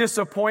 is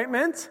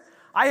disappointment.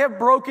 I have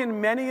broken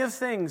many of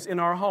things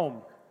in our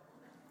home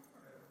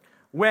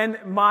when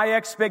my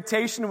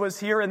expectation was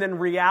here and then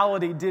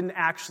reality didn't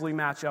actually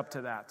match up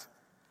to that.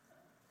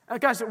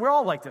 Guys, we're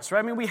all like this, right?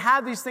 I mean, we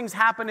have these things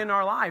happen in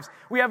our lives.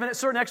 We have a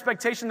certain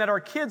expectation that our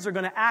kids are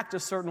going to act a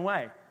certain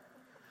way.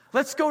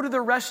 Let's go to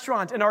the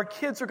restaurant, and our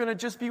kids are going to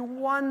just be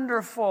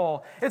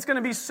wonderful. It's going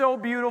to be so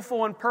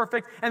beautiful and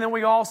perfect, and then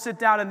we all sit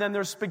down, and then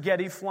there's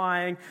spaghetti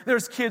flying.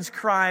 There's kids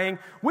crying.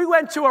 We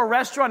went to a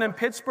restaurant in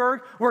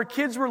Pittsburgh where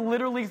kids were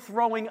literally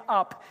throwing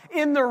up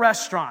in the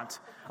restaurant.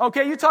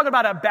 Okay, you talk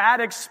about a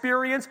bad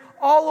experience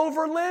all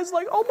over Liz,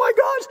 like, oh my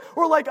gosh.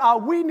 We're like,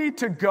 we need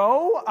to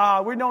go.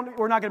 We're not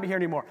going to be here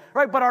anymore,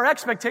 right? But our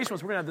expectation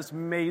was we're going to have this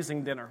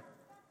amazing dinner.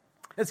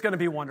 It's going to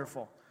be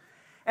wonderful.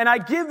 And I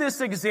give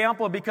this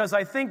example because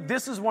I think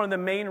this is one of the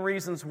main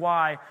reasons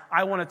why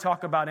I want to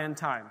talk about end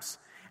times.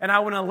 And I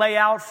want to lay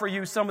out for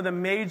you some of the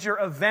major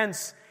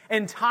events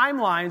and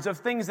timelines of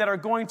things that are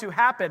going to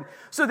happen,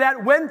 so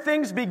that when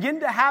things begin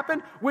to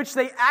happen, which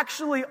they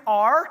actually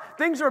are,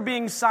 things are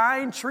being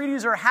signed,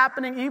 treaties are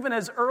happening even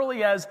as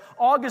early as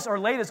August or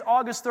late as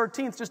August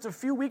 13th, just a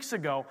few weeks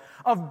ago,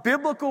 of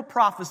biblical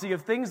prophecy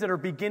of things that are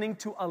beginning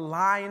to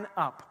align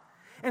up.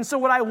 And so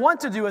what I want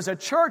to do as a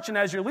church and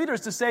as your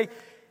leaders to say,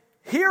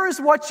 here is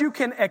what you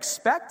can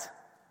expect,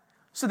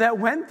 so that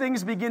when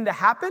things begin to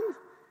happen,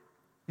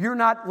 you're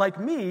not like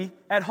me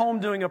at home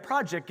doing a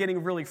project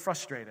getting really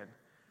frustrated.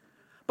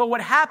 But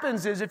what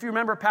happens is, if you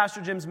remember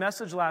Pastor Jim's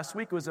message last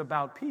week, was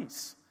about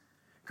peace,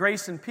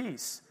 grace and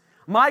peace.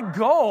 My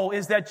goal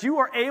is that you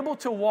are able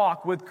to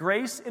walk with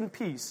grace and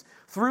peace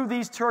through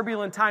these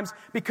turbulent times,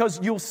 because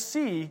you'll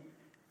see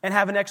and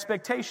have an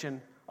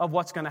expectation of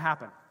what's going to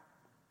happen.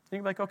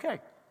 You're like, okay,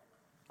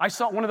 I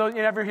saw one of those,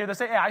 you ever hear them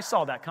say, hey, I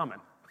saw that coming.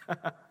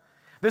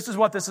 This is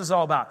what this is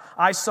all about.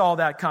 I saw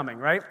that coming,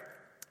 right?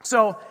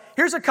 So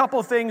here's a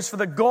couple things for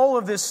the goal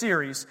of this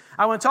series.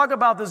 I want to talk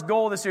about this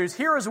goal of this series.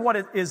 Here is what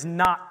it is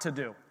not to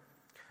do.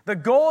 The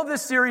goal of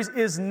this series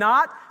is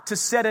not to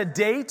set a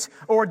date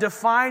or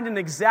define an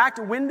exact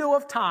window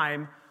of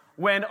time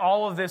when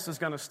all of this is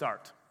going to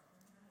start.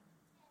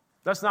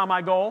 That's not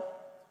my goal.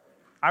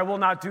 I will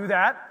not do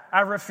that.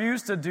 I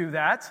refuse to do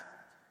that.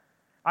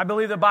 I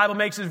believe the Bible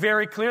makes it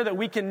very clear that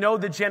we can know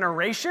the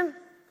generation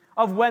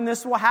of when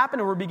this will happen,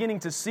 and we're beginning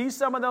to see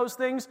some of those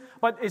things,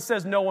 but it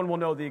says no one will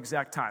know the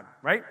exact time,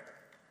 right?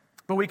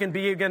 But we can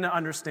begin to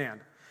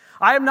understand.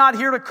 I am not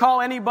here to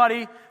call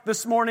anybody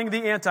this morning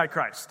the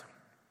Antichrist.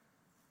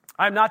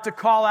 I'm not to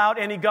call out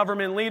any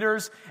government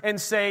leaders and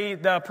say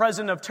the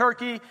president of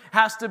Turkey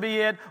has to be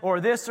it, or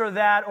this or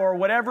that, or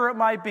whatever it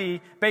might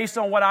be, based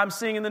on what I'm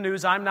seeing in the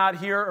news. I'm not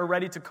here or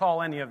ready to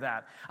call any of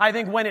that. I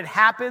think when it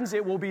happens,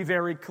 it will be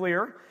very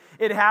clear.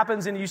 It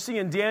happens, and you see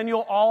in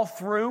Daniel all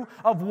through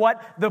of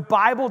what the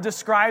Bible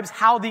describes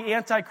how the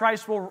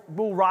Antichrist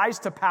will rise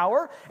to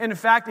power. And in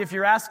fact, if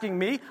you're asking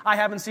me, I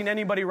haven't seen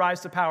anybody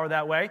rise to power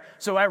that way.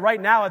 So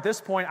right now, at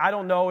this point, I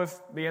don't know if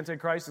the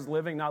Antichrist is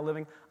living, not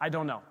living. I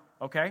don't know,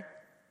 okay?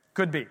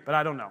 Could be, but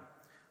I don't know.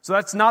 So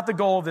that's not the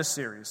goal of this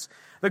series.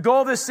 The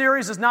goal of this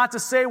series is not to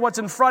say what's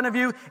in front of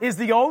you is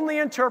the only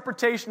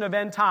interpretation of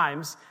end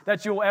times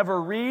that you'll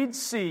ever read,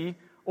 see,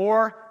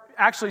 or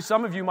actually,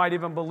 some of you might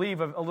even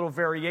believe a little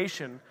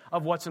variation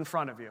of what's in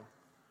front of you.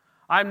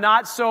 I'm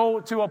not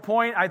so to a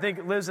point, I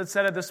think Liz had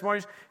said it this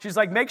morning, she's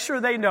like, make sure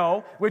they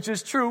know, which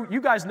is true,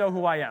 you guys know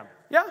who I am.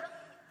 Yeah,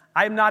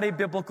 I'm not a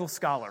biblical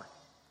scholar.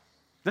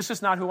 This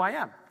is not who I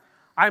am.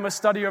 I'm a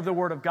studier of the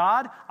Word of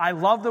God. I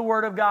love the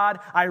Word of God.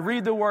 I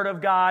read the Word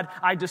of God.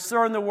 I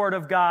discern the Word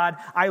of God.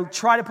 I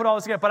try to put all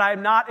this together, but I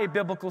am not a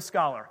biblical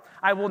scholar.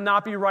 I will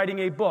not be writing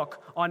a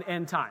book on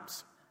end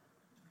times,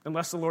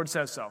 unless the Lord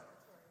says so.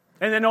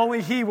 And then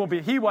only He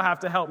will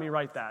have to help me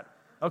write that,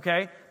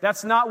 okay?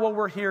 That's not what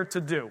we're here to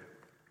do.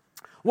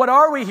 What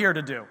are we here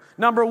to do?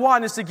 Number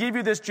one is to give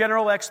you this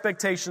general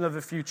expectation of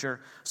the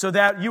future so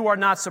that you are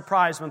not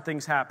surprised when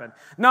things happen.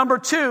 Number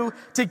two,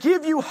 to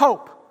give you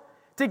hope.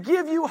 To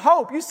give you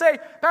hope. You say,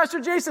 Pastor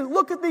Jason,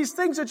 look at these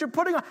things that you're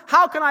putting on.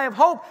 How can I have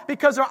hope?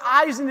 Because our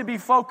eyes need to be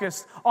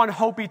focused on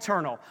hope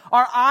eternal.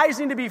 Our eyes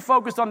need to be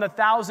focused on the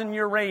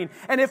 1,000-year reign.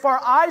 And if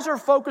our eyes are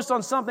focused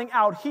on something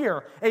out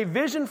here, a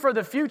vision for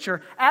the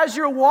future, as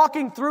you're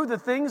walking through the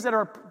things that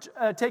are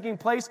taking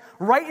place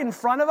right in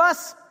front of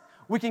us,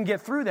 we can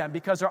get through them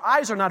because our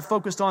eyes are not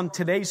focused on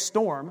today's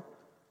storm.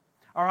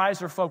 Our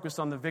eyes are focused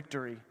on the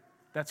victory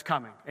that's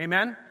coming.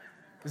 Amen?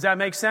 Does that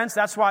make sense?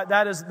 That's why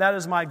that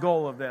is my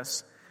goal of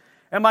this.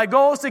 And my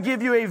goal is to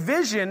give you a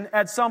vision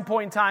at some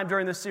point in time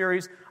during the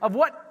series of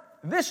what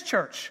this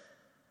church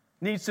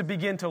needs to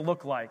begin to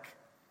look like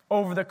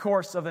over the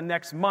course of the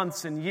next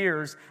months and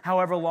years,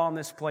 however long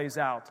this plays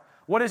out.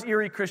 What does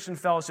Erie Christian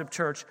Fellowship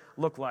Church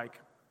look like?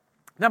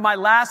 Now, my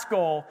last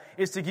goal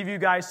is to give you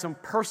guys some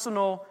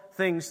personal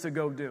things to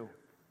go do.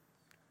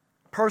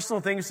 Personal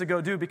things to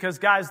go do because,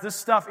 guys, this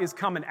stuff is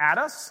coming at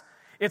us.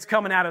 It's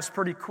coming at us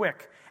pretty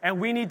quick.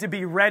 And we need to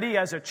be ready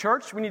as a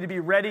church. We need to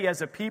be ready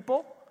as a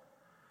people.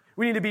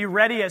 We need to be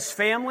ready as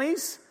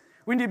families.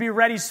 We need to be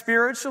ready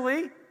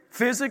spiritually,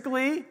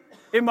 physically,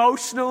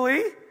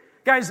 emotionally.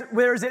 Guys,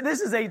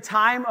 this is a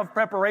time of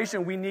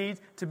preparation. We need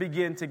to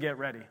begin to get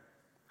ready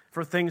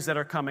for things that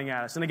are coming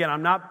at us. And again,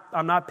 I'm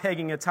not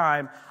pegging a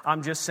time.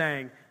 I'm just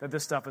saying that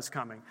this stuff is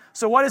coming.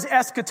 So what is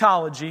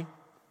eschatology?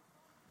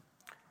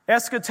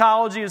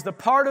 Eschatology is the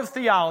part of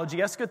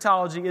theology.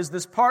 Eschatology is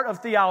this part of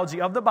theology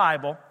of the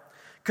Bible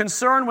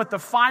concerned with the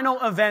final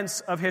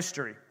events of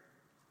history,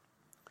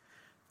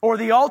 or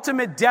the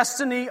ultimate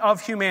destiny of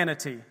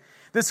humanity.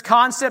 This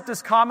concept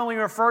is commonly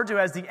referred to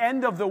as the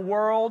end of the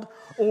world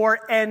or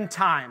end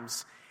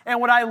times. And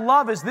what I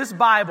love is this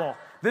Bible,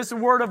 this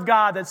Word of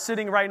God that's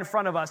sitting right in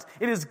front of us.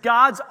 It is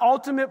God's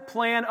ultimate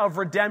plan of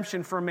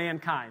redemption for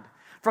mankind,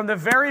 from the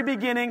very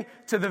beginning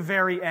to the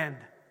very end.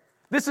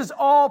 This is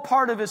all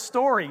part of His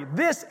story.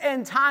 This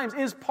end times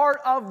is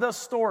part of the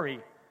story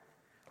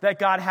that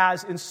God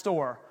has in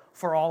store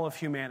for all of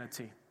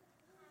humanity.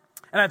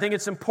 And I think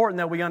it's important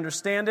that we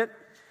understand it.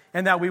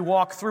 and that we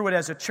walk through it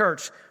as a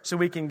church so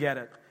we can get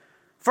it.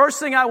 First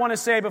thing I want to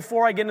say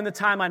before I get into the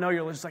timeline, I know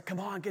you're just like, come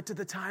on, get to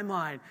the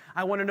timeline.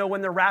 I want to know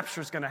when the rapture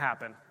is going to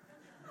happen.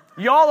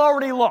 Y'all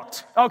already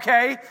looked,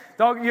 okay?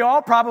 You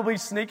all probably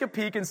sneak a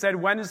peek and said,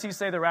 when does he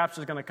say the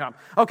rapture is going to come?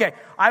 Okay,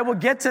 I will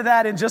get to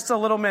that in just a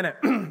little minute,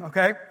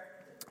 okay?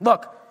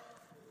 Look,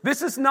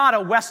 this is not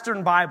a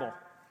Western Bible.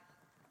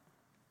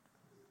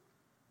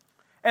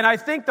 And I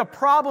think the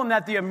problem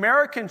that the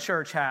American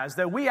church has,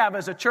 that we have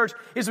as a church,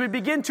 is we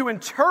begin to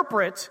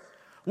interpret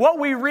what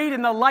we read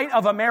in the light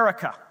of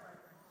America,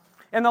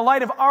 in the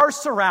light of our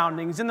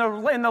surroundings, in the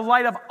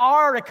light of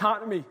our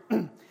economy,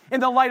 in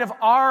the light of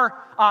our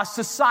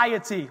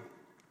society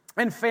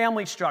and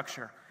family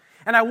structure.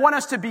 And I want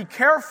us to be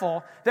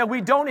careful that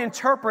we don't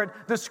interpret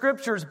the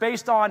scriptures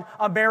based on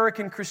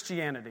American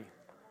Christianity.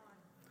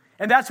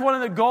 And that's one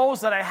of the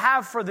goals that I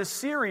have for this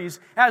series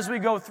as we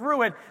go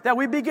through it, that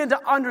we begin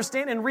to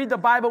understand and read the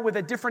Bible with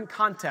a different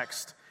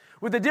context,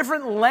 with a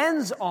different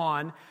lens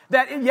on,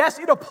 that yes,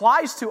 it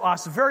applies to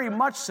us very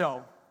much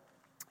so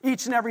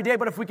each and every day,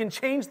 but if we can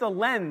change the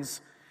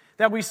lens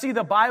that we see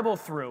the Bible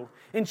through,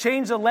 and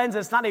change the lens,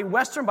 it's not a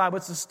Western Bible,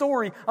 it's the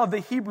story of the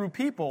Hebrew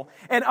people,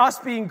 and us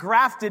being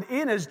grafted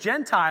in as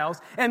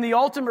Gentiles, and the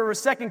ultimate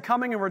second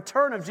coming and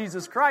return of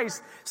Jesus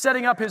Christ,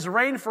 setting up his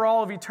reign for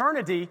all of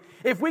eternity.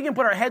 If we can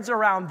put our heads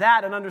around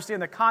that and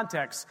understand the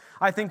context,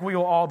 I think we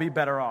will all be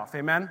better off.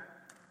 Amen?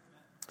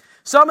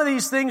 Some of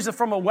these things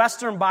from a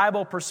Western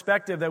Bible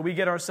perspective that we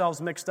get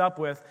ourselves mixed up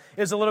with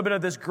is a little bit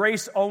of this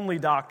grace-only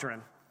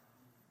doctrine.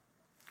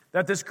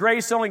 That this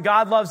grace-only,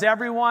 God loves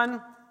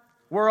everyone,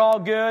 we're all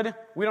good.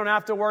 We don't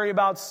have to worry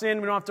about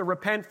sin. We don't have to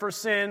repent for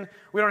sin.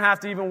 We don't have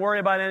to even worry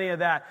about any of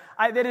that.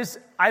 I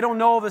don't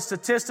know the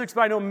statistics,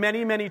 but I know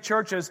many, many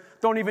churches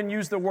don't even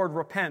use the word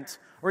repent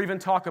or even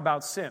talk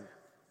about sin.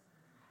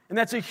 And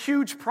that's a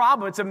huge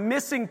problem. It's a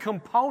missing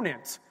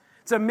component.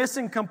 It's a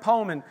missing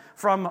component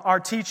from our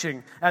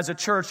teaching as a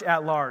church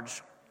at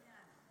large.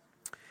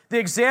 The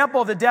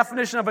example, the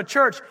definition of a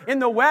church, in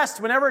the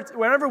West,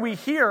 whenever we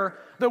hear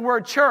the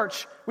word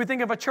church, we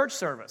think of a church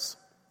service.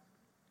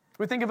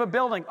 We think of a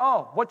building.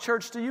 Oh, what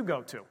church do you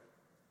go to?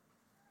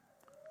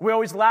 We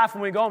always laugh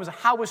when we go home and say,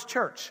 how was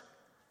church?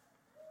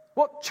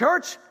 Well,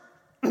 church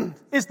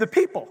is the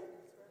people.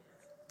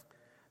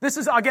 This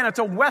is, again, it's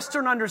a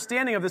Western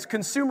understanding of this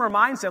consumer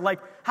mindset. Like,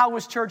 how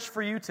was church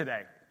for you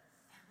today?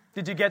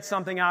 Did you get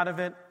something out of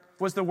it?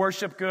 Was the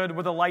worship good?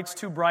 Were the lights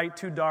too bright,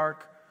 too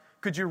dark?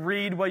 Could you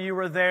read while you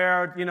were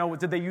there?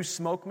 Did they use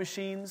smoke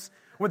machines?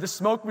 Were the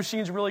smoke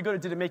machines really good, or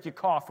did it make you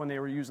cough when they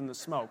were using the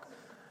smoke?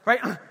 Right?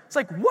 It's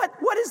like,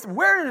 why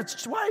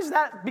does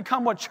that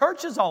become what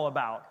church is all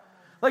about?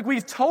 Like,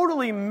 we've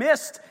totally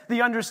missed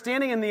the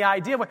understanding and the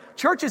idea of what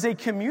church is. A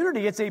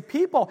community, it's a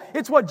people.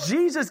 It's what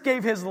Jesus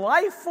gave his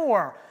life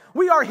for.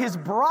 We are his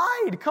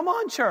bride. Come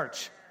on,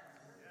 church.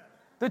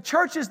 The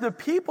church is the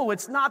people,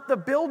 it's not the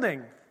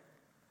building.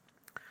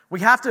 We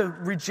have to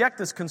reject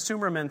this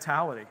consumer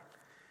mentality.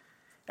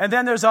 And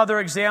then there's other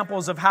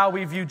examples of how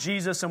we view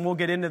Jesus, and we'll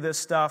get into this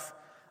stuff.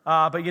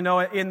 But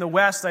in the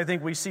West, I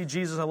think we see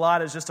Jesus a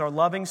lot as just our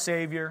loving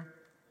Savior,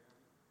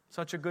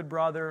 such a good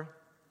brother,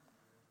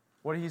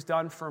 what he's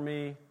done for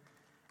me.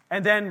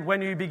 And then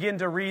when you begin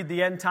to read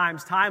the end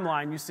times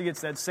timeline, you see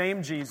it's that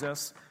same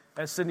Jesus,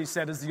 as Sydney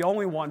said, is the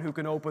only one who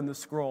can open the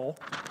scroll,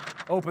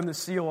 open the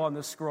seal on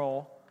the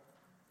scroll,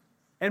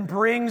 and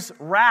brings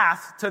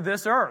wrath to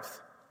this earth,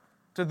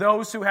 to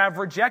those who have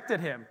rejected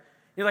him.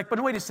 You're like,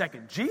 but wait a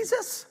second,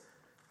 Jesus?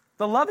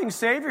 The loving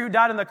Savior who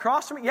died on the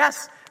cross for me?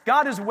 Yes,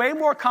 God is way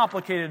more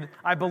complicated,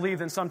 I believe,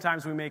 than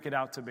sometimes we make it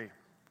out to be.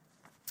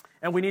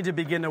 And we need to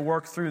begin to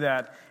work through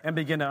that and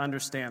begin to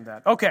understand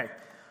that. Okay,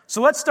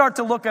 so let's start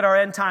to look at our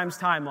end times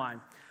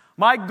timeline.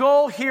 My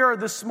goal here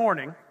this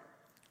morning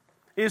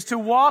is to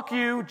walk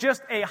you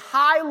just a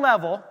high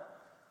level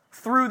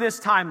through this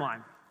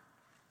timeline,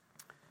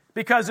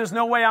 because there's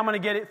no way I'm going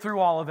to get it through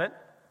all of it.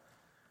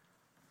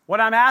 What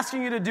I'm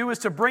asking you to do is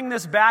to bring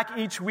this back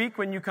each week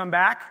when you come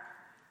back,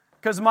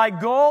 because my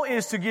goal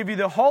is to give you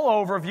the whole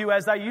overview,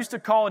 as I used to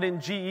call it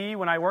in GE.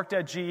 When I worked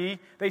at GE,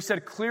 they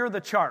said clear the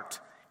chart.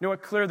 You know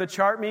what clear the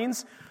chart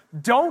means?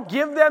 Don't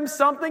give them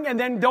something and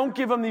then don't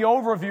give them the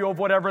overview of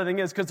what everything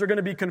is, because they're going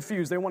to be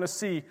confused. They want to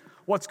see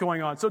what's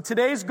going on. So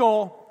today's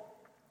goal,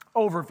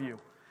 overview.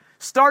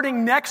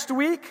 Starting next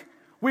week,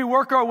 we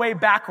work our way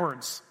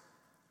backwards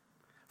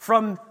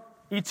from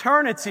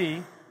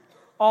eternity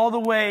all the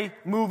way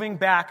moving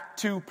back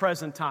to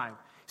present time.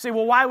 You say,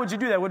 well, why would you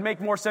do that? It would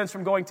make more sense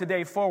from going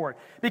today forward.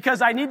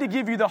 Because I need to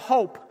give you the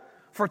hope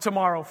for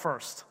tomorrow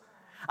first.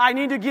 I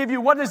need to give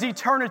you, what does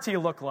eternity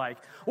look like?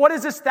 What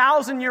does this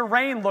 1,000-year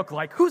reign look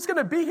like? Who's going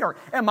to be here?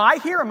 Am I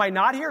here? Am I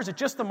not here? Is it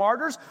just the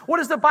martyrs? What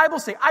does the Bible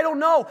say? I don't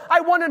know.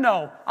 I want to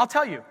know. I'll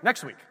tell you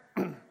next week.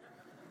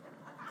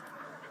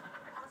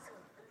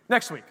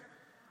 Next week.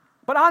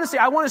 But honestly,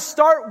 I want to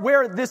start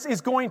where this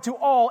is going to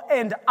all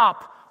end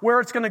up, where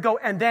it's going to go,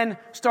 and then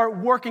start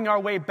working our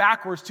way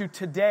backwards to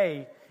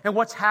today and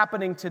what's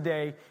happening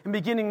today and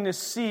beginning to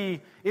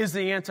see is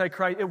the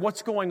Antichrist,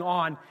 what's going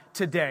on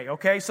today,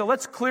 okay? So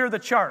let's clear the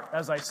chart,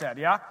 as I said,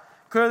 yeah?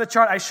 Clear the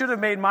chart. I should have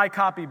made my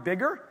copy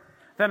bigger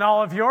than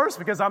all of yours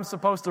because I'm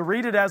supposed to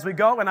read it as we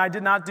go, and I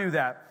did not do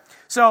that.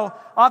 So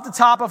off the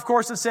top, of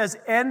course, it says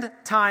End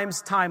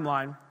Times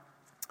Timeline.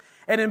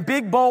 And in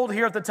big bold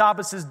here at the top,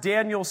 it says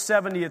Daniel's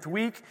 70th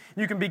week.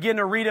 You can begin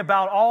to read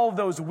about all of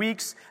those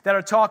weeks that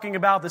are talking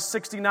about the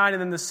 69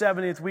 and then the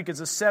 70th week. It's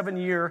a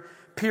 7-year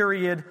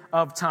period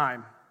of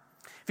time.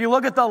 If you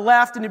look at the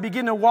left and you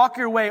begin to walk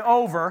your way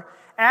over,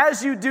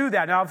 as you do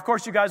that, now of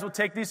course you guys will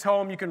take these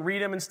home, you can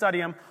read them and study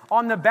them.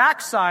 On the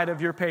back side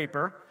of your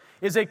paper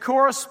is a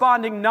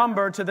corresponding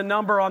number to the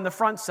number on the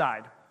front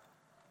side.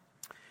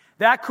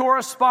 That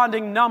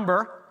corresponding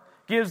number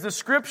gives the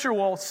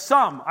scriptural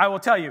some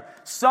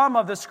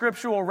of the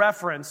scriptural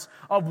reference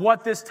of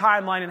what this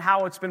timeline and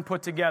how it's been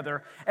put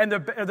together, and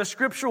the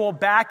scriptural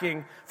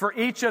backing for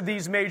each of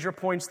these major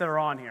points that are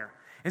on here.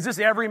 Is this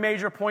every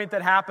major point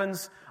that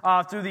happens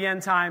through the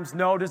end times?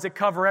 No. Does it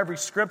cover every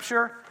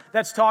scripture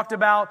that's talked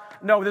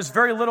about? No. There's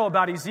very little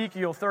about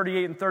Ezekiel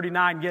 38 and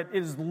 39, yet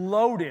it is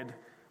loaded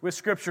with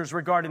scriptures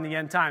regarding the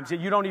end times.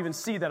 Yet you don't even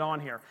see that on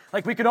here.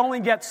 Like, we could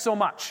only get so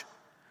much.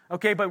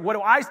 Okay, but what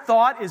I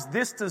thought is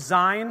this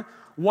design,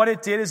 what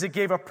it did is it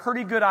gave a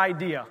pretty good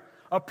idea,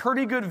 a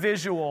pretty good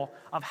visual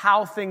of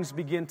how things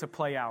begin to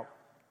play out,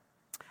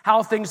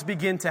 how things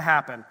begin to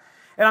happen.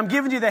 And I'm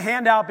giving you the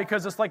handout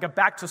because it's like a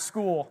back to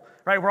school,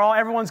 right?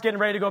 Everyone's getting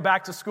ready to go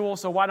back to school,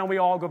 so why don't we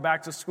all go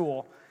back to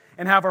school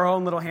and have our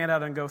own little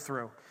handout and go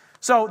through?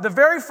 So the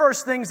very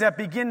first things that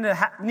begin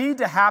to need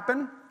to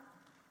happen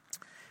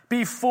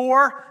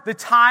before the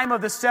time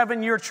of the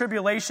 7-year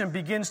tribulation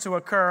begins to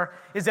occur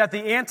is that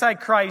the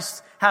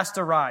Antichrist has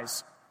to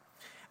rise.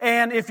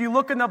 And if you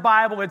look in the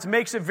Bible, it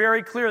makes it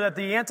very clear that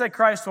the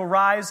Antichrist will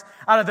rise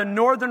out of the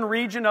northern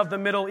region of the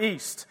Middle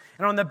East.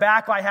 And on the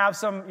back, I have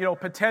some,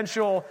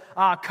 potential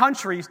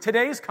countries,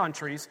 today's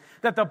countries,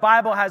 that the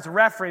Bible has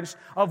referenced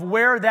of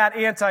where that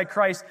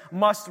Antichrist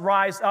must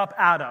rise up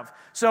out of.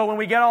 So when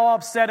we get all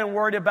upset and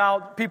worried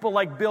about people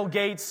like Bill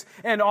Gates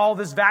and all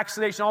this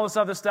vaccination, all this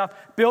other stuff,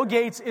 Bill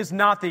Gates is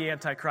not the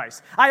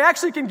Antichrist. I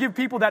actually can give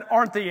people that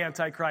aren't the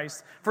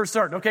Antichrist for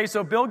certain. Okay,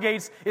 so Bill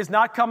Gates is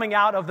not coming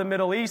out of the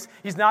Middle East.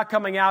 He's not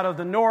coming out of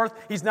the North.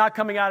 He's not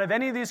coming out of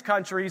any of these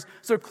countries.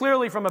 So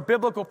clearly, from a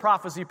biblical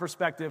prophecy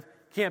perspective,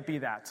 can't be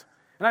that.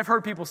 And I've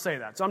heard people say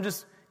that, so I'm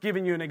just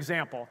giving you an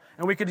example.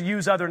 And we could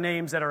use other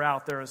names that are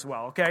out there as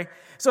well, okay?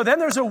 So then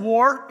there's a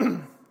war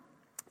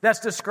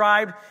that's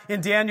described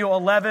in Daniel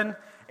 11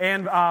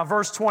 and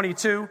verse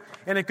 22.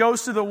 And it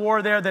goes to the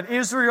war there that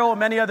Israel and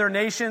many other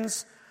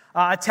nations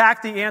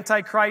attack the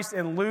Antichrist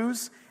and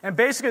lose. And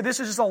basically,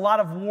 this is just a lot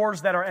of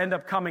wars that end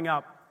up coming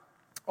up,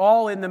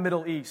 all in the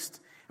Middle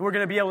East. And we're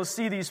going to be able to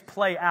see these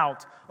play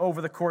out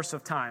over the course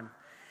of time.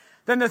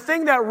 Then the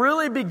thing that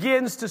really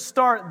begins to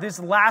start these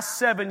last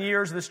 7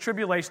 years of this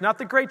tribulation, not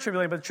the Great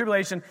Tribulation, but the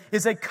tribulation,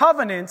 is a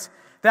covenant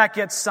that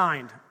gets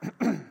signed.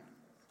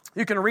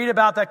 You can read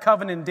about that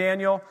covenant in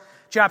Daniel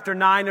chapter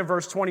 9 and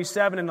verse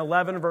 27 and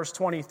 11 and verse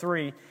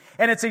 23.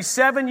 And it's a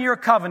 7-year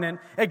covenant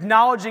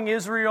acknowledging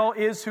Israel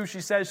is who she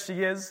says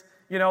she is,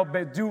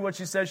 do what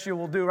she says she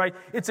will do, right?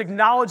 It's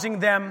acknowledging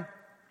them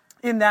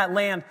in that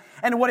land.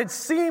 And what it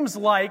seems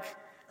like,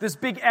 this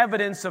big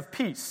evidence of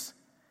peace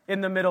in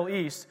the Middle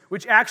East,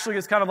 which actually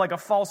is kind of like a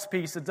false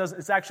peace.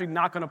 It's actually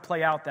not going to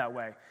play out that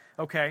way,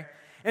 okay?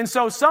 And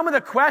so some of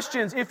the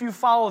questions, if you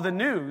follow the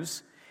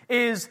news,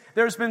 is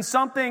there's been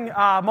something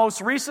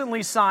most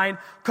recently signed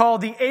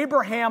called the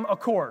Abraham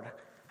Accord.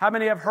 How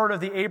many have heard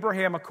of the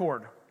Abraham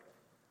Accord?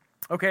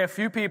 Okay, a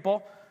few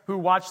people who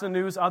watch the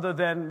news other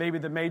than maybe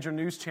the major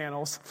news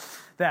channels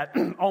that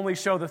only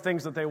show the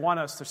things that they want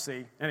us to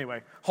see.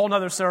 Anyway, whole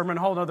nother sermon,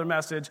 whole nother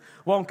message,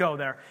 won't go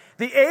there.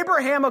 The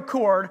Abraham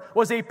Accord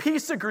was a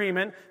peace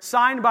agreement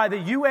signed by the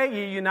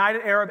UAE,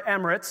 United Arab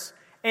Emirates,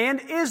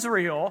 and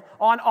Israel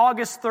on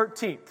August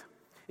 13th.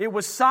 It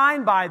was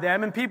signed by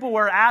them, and people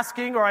were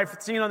asking, or I've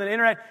seen on the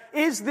internet,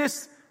 is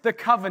this the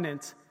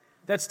covenant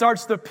that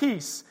starts the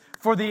peace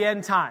for the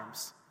end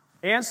times?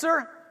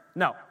 Answer,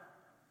 no.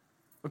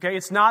 Okay,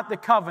 it's not the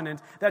covenant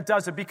that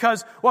does it,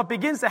 because what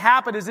begins to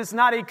happen is it's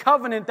not a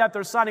covenant that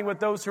they're signing with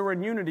those who are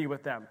in unity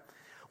with them.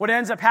 What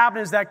ends up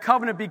happening is that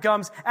covenant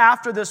becomes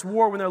after this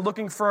war when they're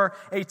looking for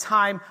a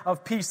time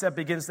of peace that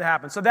begins to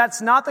happen. So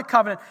that's not the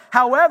covenant.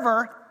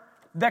 However,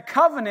 the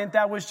covenant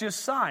that was just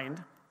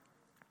signed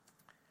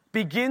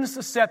begins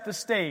to set the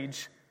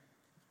stage.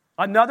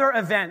 Another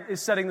event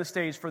is setting the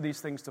stage for these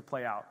things to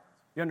play out.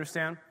 You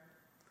understand?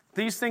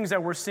 These things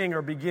that we're seeing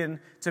are begin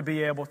to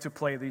be able to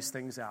play these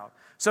things out.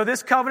 So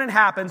this covenant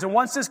happens, and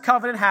once this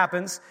covenant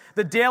happens,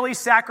 the daily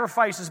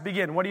sacrifices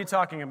begin. What are you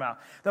talking about?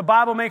 The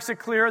Bible makes it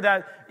clear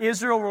that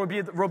Israel will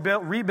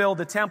rebuild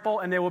the temple,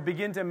 and they will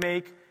begin to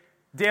make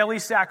daily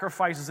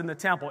sacrifices in the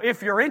temple.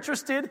 If you're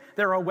interested,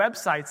 there are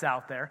websites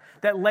out there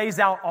that lays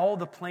out all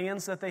the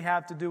plans that they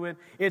have to do it.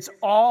 It's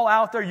all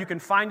out there. You can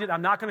find it.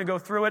 I'm not going to go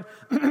through it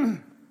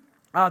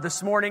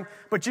this morning,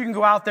 but you can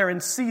go out there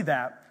and see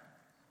that.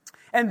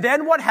 And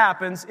then what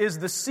happens is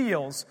the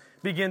seals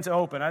begin to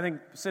open. I think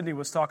Sydney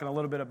was talking a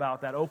little bit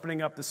about that,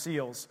 opening up the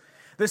seals.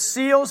 The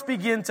seals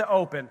begin to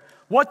open.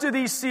 What do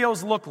these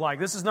seals look like?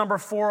 This is number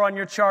 4 on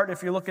your chart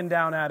if you're looking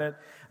down at it.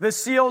 The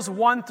seals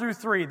 1 through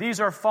 3. These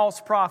are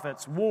false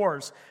prophets,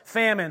 wars,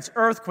 famines,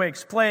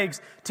 earthquakes, plagues,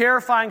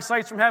 terrifying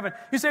sights from heaven.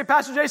 You say,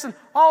 Pastor Jason,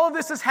 all of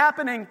this is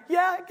happening.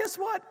 Yeah, guess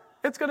what?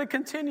 It's going to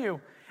continue.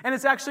 And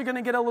it's actually going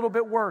to get a little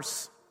bit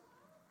worse.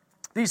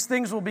 These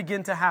things will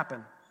begin to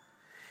happen.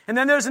 And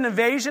then there's an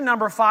invasion,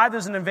 number 5.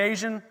 There's an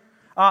invasion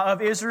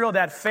of Israel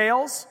that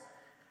fails.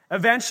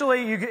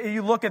 Eventually,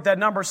 you look at that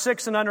number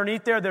 6 and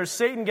underneath there's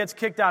Satan gets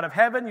kicked out of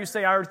heaven. You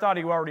say, I thought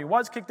he already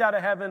was kicked out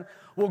of heaven.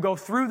 We'll go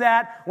through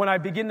that. When I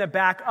begin to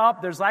back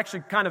up, there's actually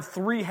kind of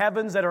 3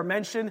 heavens that are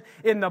mentioned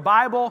in the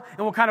Bible,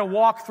 and we'll kind of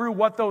walk through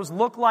what those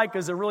look like.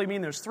 Does it really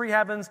mean there's 3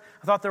 heavens?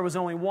 I thought there was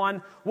only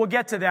 1. We'll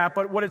get to that,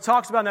 but what it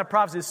talks about in that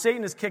prophecy is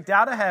Satan is kicked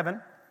out of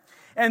heaven,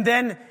 and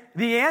then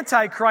the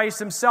Antichrist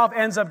himself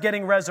ends up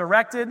getting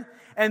resurrected.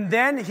 And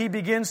then he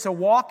begins to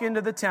walk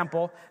into the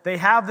temple. They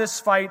have this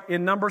fight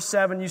in number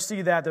 7. You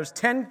see that. There's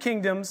 10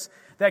 kingdoms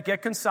that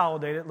get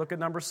consolidated. Look at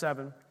number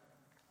 7.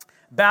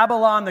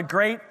 Babylon the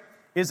Great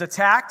is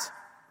attacked.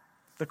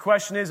 The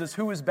question is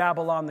who is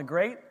Babylon the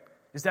Great?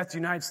 Is that the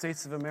United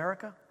States of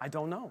America? I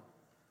don't know.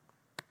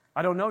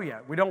 I don't know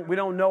yet. We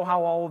don't know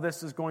how all of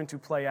this is going to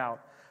play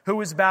out.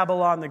 Who is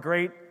Babylon the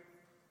Great?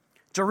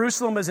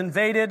 Jerusalem is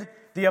invaded.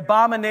 The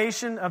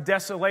abomination of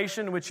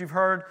desolation, which you've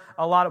heard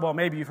a lot of, well,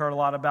 maybe you've heard a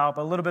lot about,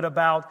 but a little bit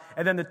about,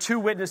 and then the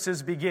 2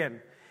 witnesses begin.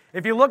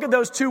 If you look at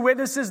those 2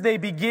 witnesses, they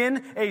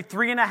begin a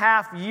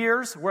 3.5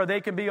 years where they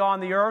can be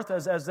on the earth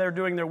as they're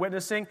doing their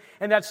witnessing,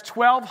 and that's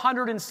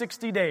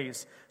 1,260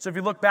 days. So if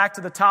you look back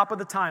to the top of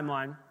the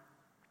timeline,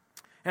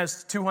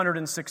 it's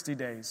 260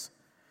 days.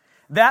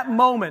 That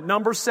moment,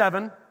 number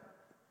 7,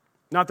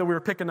 not that we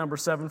were picking number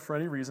 7 for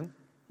any reason,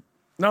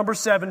 number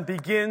 7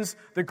 begins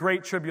the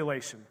Great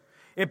Tribulation.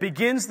 It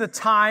begins the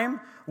time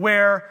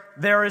where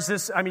there is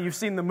this, you've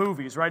seen the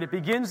movies, right? It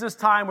begins this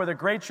time where the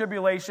Great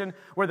Tribulation,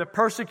 where the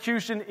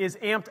persecution is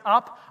amped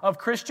up of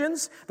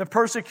Christians. The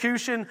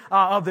persecution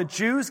of the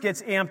Jews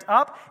gets amped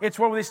up. It's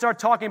where they start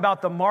talking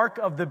about the mark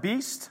of the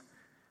beast.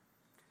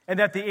 And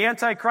that the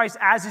Antichrist,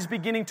 as he's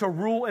beginning to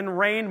rule and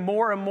reign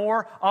more and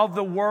more of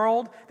the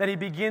world, that he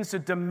begins to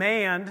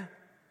demand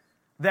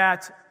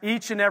that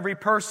each and every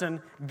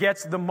person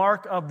gets the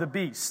mark of the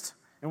beast.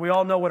 And we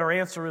all know what our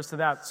answer is to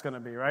that is going to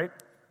be, right?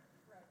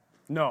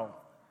 No.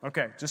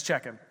 Okay, just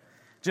checking.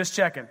 Just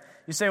checking.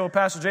 You say, well,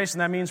 Pastor Jason,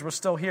 that means we're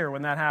still here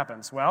when that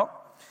happens. Well,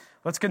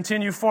 let's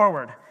continue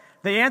forward.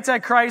 The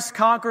Antichrist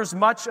conquers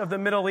much of the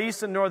Middle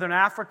East and Northern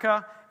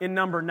Africa in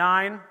number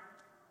 9.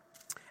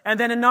 And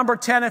then in number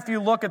 10, if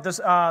you look at this,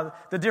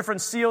 the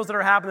different seals that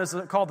are happening, this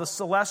is called the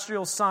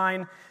celestial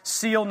sign,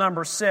 seal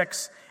number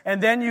 6.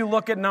 And then you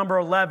look at number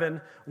 11,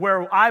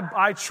 where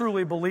I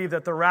truly believe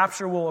that the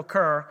rapture will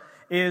occur,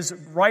 is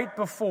right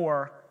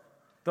before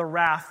the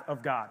wrath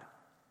of God.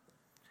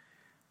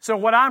 So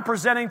what I'm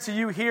presenting to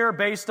you here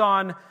based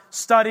on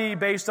study,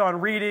 based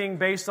on reading,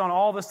 based on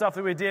all the stuff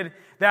that we did,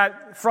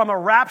 that from a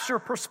rapture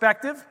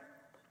perspective,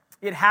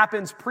 it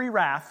happens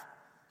pre-wrath,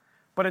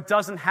 but it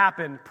doesn't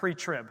happen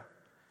pre-trib.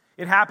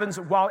 It happens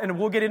while, and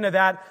we'll get into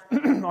that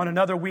on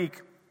another week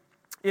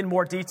in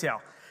more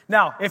detail.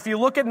 Now, if you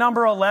look at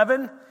number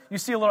 11, you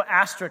see a little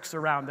asterisk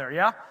around there,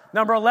 yeah?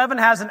 Number 11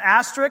 has an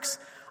asterisk.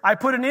 I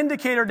put an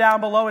indicator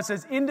down below. It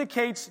says,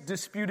 indicates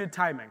disputed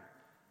timing.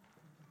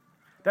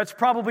 That's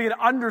probably an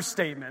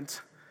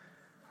understatement.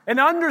 An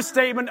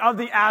understatement of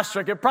the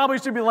asterisk. It probably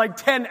should be like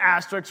 10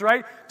 asterisks,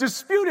 right?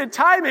 Disputed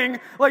timing,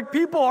 like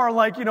people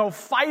are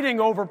fighting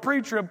over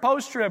pre-trib,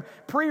 post-trib,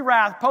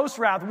 pre-wrath,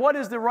 post-wrath. What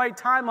is the right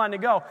timeline to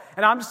go?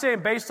 And I'm just saying,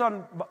 based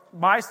on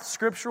my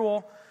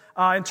scriptural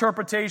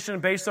interpretation,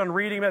 based on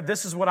reading it,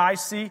 this is what I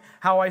see,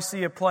 how I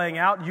see it playing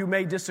out. You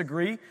may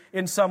disagree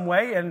in some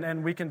way,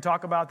 and we can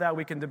talk about that,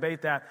 we can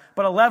debate that.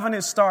 But 11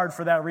 is starred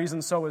for that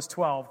reason, so is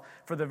 12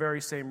 for the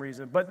very same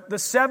reason. But the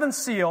 7th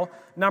seal,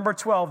 number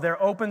 12, there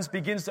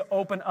begins to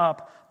open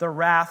up the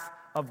wrath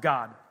of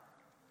God.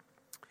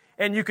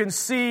 And you can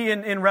see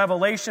in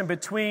Revelation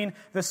between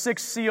the 6th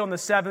seal and the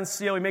 7th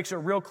seal, he makes it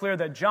real clear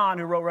that John,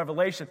 who wrote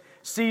Revelation,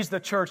 sees the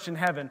church in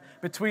heaven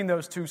between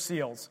those 2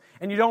 seals.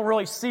 And you don't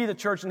really see the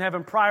church in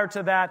heaven prior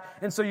to that,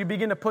 and so you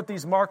begin to put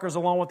these markers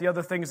along with the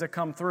other things that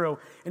come through,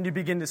 and you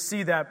begin to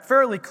see that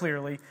fairly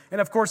clearly.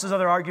 And of course, there's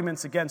other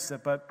arguments against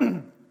it, but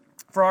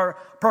for our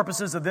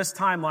purposes of this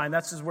timeline,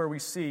 that's just where we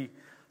see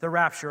the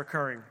rapture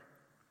occurring.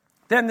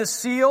 Then the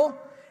seal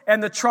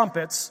and the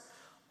trumpets,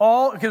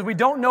 all because we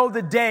don't know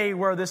the day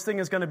where this thing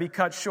is going to be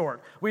cut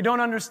short. We don't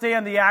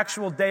understand the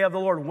actual day of the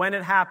Lord, when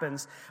it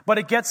happens. But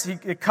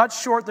it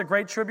cuts short the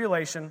Great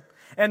Tribulation,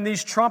 and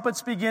these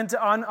trumpets begin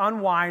to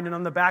unwind. And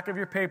on the back of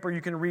your paper,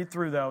 you can read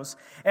through those.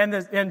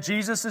 And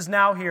Jesus is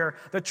now here.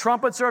 The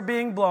trumpets are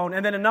being blown.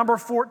 And then in number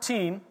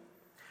 14,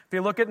 if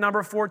you look at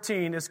number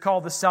 14, it's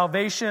called the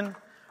salvation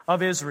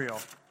of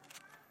Israel.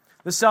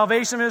 The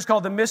salvation of Israel is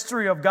called the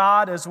mystery of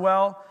God as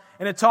well.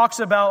 and it talks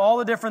about all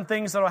the different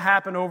things that will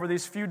happen over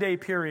this few-day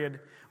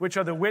period, which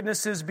are the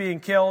witnesses being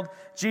killed,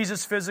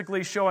 Jesus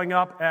physically showing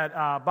up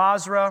at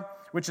Basra,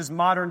 which is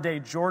modern-day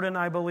Jordan,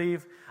 I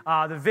believe,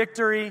 the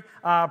victory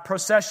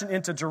procession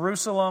into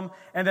Jerusalem,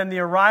 and then the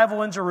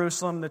arrival in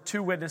Jerusalem. The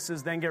two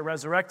witnesses then get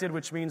resurrected,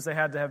 which means they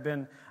had to have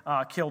been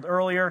killed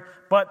earlier,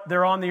 but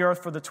they're on the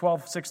earth for the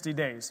 1260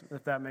 days,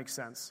 if that makes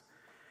sense.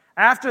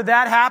 After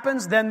that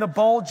happens, then the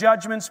bowl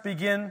judgments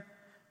begin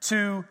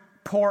to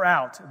pour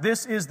out.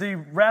 This is the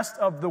rest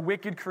of the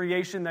wicked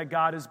creation that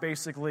God is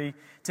basically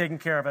taking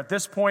care of. At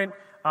this point,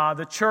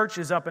 the church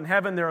is up in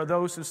heaven. There are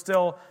those who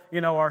still,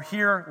 are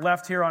here,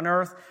 left here on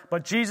earth.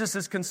 But Jesus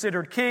is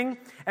considered king.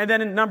 And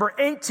then in number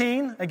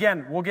 18,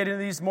 again, we'll get into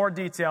these more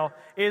detail,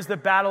 is the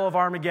Battle of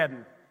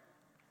Armageddon.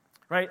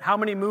 Right? How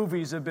many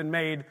movies have been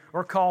made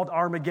or called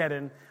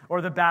Armageddon or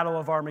the Battle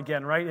of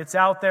Armageddon, right? It's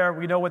out there.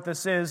 We know what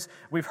this is.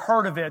 We've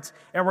heard of it.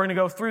 And we're going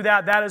to go through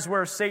that. That is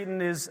where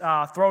Satan is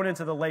thrown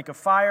into the lake of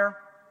fire.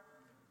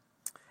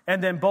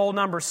 And then bowl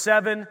number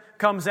 7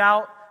 comes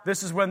out.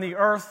 This is when the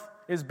earth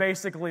is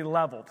basically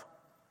leveled.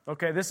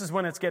 Okay, this is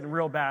when it's getting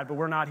real bad, but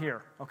we're not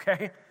here.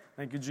 Okay?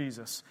 Thank you,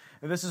 Jesus.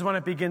 And this is when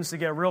it begins to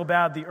get real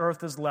bad. The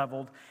earth is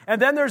leveled. And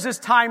then there's this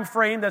time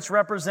frame that's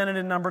represented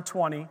in number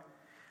 20.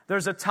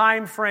 There's a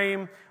time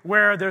frame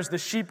where there's the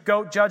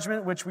sheep-goat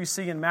judgment, which we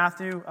see in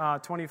Matthew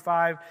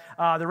 25,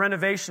 the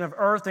renovation of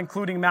earth,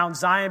 including Mount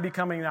Zion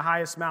becoming the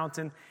highest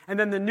mountain, and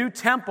then the new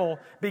temple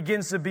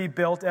begins to be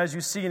built, as you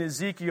see in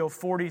Ezekiel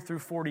 40 through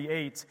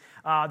 48.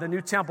 The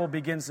new temple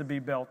begins to be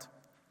built.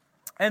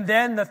 And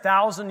then the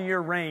 1,000-year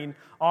reign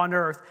on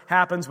earth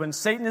happens when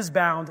Satan is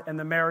bound and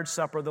the marriage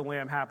supper of the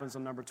Lamb happens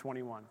on number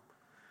 21.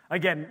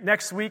 Again,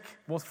 next week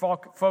we'll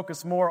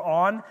focus more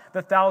on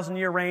the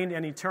 1,000-year reign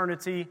and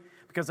eternity,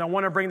 because I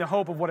want to bring the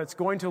hope of what it's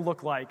going to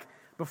look like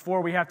before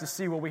we have to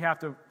see what we have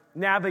to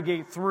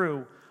navigate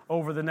through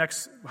over the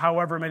next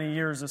however many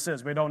years this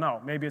is. We don't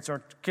know. Maybe it's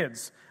our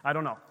kids. I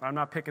don't know. I'm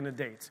not picking a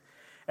date.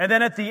 And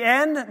then at the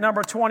end,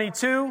 number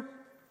 22,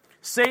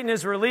 Satan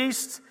is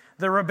released.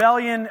 The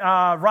rebellion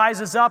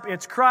rises up.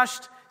 It's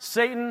crushed.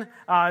 Satan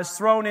is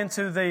thrown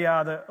into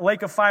the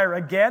lake of fire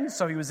again.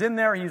 So he was in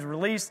there. He's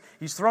released.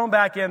 He's thrown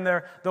back in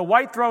there. The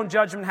white throne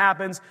judgment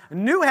happens.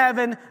 New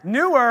heaven,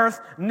 new earth,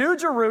 new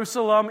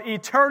Jerusalem.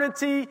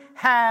 Eternity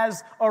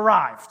has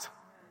arrived.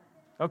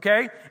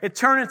 Okay?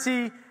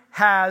 Eternity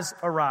has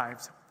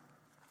arrived.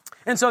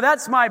 And so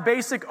that's my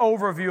basic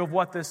overview of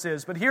what this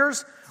is. But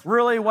here's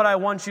really what I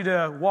want you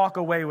to walk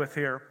away with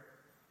here.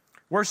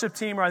 Worship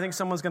team, or I think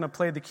someone's going to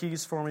play the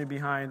keys for me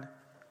behind.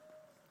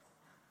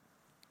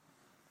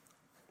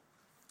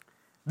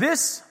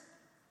 This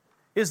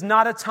is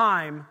not a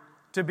time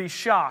to be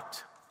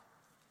shocked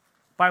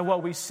by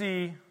what we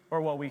see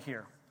or what we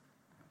hear.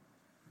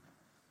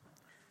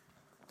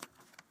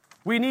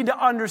 We need to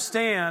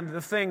understand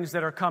the things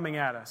that are coming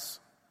at us.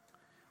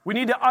 We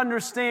need to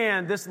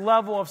understand this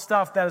level of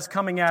stuff that is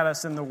coming at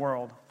us in the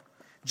world.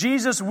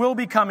 Jesus will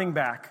be coming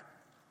back.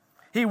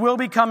 He will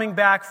be coming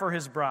back for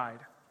his bride.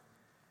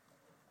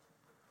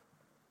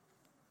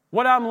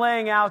 What I'm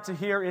laying out to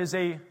here is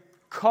a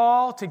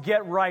call to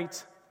get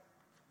right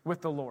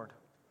with the Lord.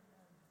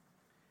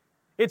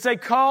 It's a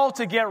call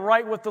to get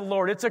right with the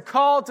Lord. It's a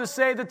call to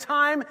say the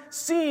time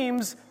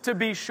seems to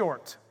be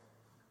short.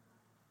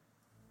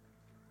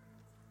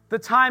 The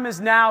time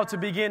is now to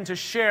begin to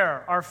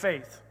share our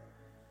faith.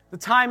 The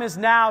time is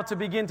now to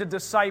begin to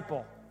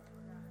disciple.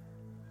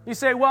 You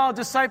say, well,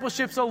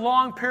 discipleship's a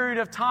long period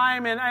of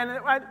time, and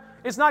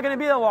it's not going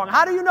to be that long.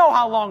 How do you know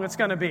how long it's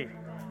going to be?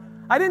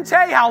 I didn't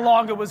tell you how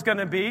long it was going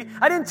to be.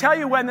 I didn't tell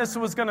you when this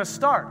was going to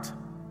start.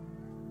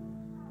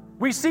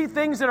 We see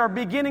things that are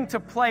beginning to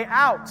play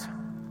out.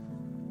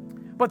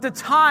 But the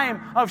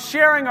time of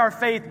sharing our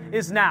faith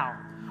is now.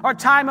 Our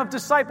time of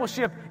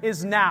discipleship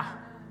is now.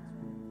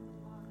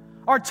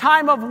 Our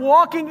time of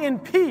walking in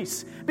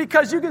peace.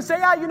 Because you can say,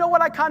 you know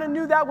what, I kind of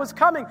knew that was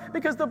coming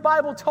because the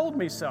Bible told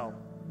me so.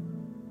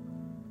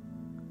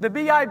 The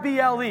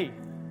Bible.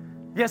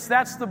 Yes,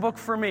 that's the book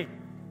for me.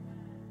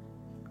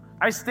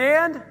 I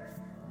stand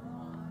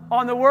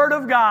on the Word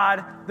of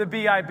God, the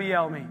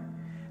Bible.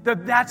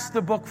 That's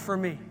the book for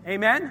me.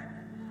 Amen?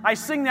 I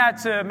sing that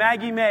to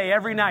Maggie May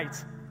every night.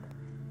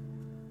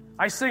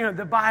 I sing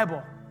the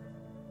Bible,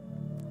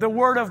 the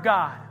Word of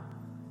God.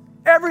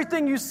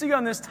 Everything you see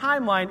on this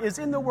timeline is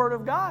in the Word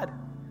of God.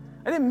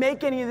 I didn't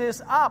make any of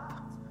this up.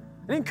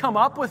 I didn't come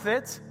up with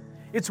it.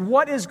 It's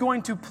what is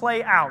going to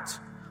play out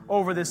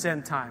over this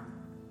end time.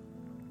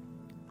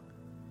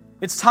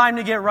 It's time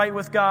to get right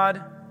with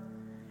God.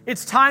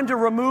 It's time to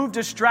remove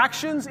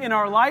distractions in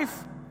our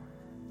life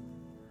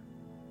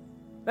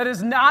that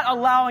is not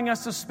allowing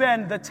us to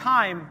spend the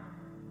time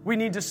we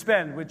need to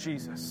spend with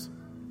Jesus.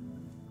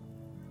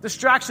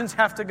 Distractions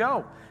have to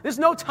go. There's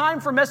no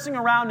time for messing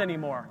around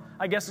anymore,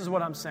 I guess is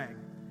what I'm saying.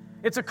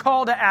 It's a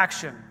call to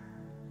action.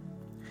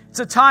 It's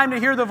a time to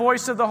hear the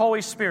voice of the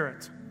Holy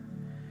Spirit.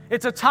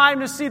 It's a time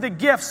to see the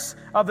gifts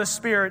of the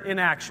Spirit in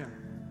action.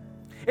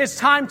 It's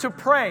time to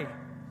pray.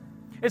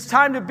 It's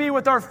time to be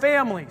with our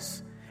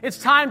families. It's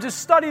time to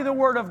study the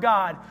Word of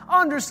God,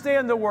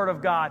 understand the Word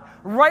of God,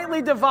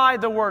 rightly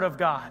divide the Word of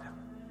God.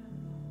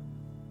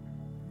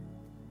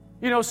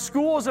 You know,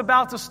 school is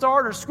about to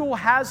start, or school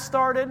has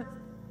started,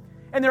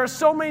 and there are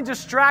so many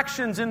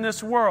distractions in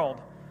this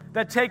world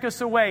that take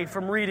us away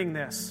from reading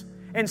this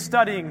and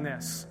studying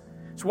this.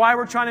 It's why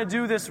we're trying to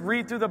do this,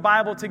 read through the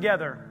Bible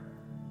together.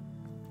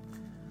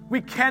 We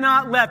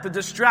cannot let the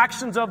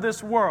distractions of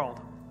this world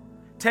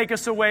take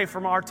us away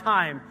from our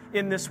time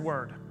in this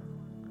Word.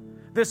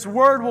 This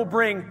Word will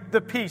bring the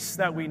peace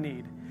that we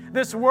need.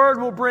 This Word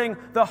will bring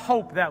the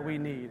hope that we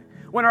need.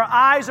 When our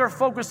eyes are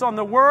focused on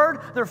the Word,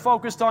 they're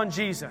focused on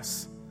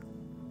Jesus.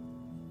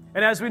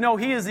 And as we know,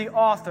 He is the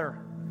author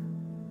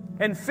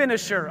and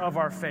finisher of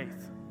our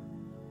faith.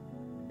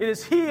 It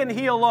is He and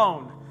He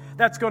alone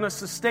that's going to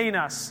sustain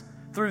us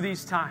through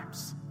these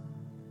times.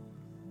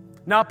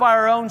 Not by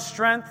our own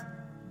strength.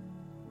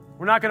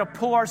 We're not going to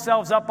pull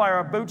ourselves up by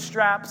our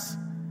bootstraps.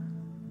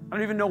 I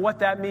don't even know what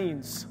that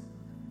means.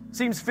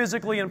 Seems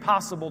physically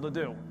impossible to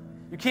do.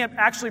 You can't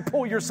actually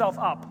pull yourself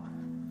up.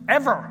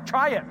 Ever.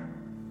 Try it.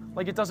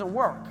 Like it doesn't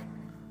work.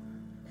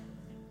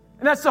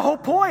 And that's the whole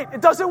point.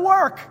 It doesn't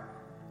work.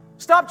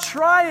 Stop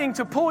trying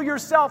to pull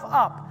yourself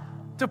up,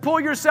 to pull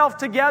yourself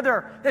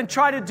together and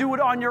try to do it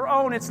on your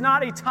own. It's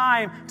not a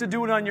time to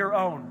do it on your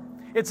own.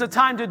 It's a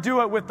time to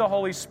do it with the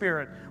Holy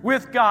Spirit,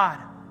 with God.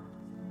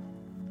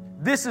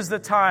 This is the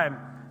time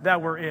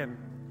that we're in.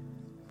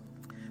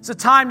 It's a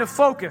time to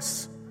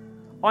focus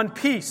on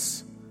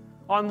peace,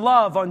 on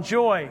love, on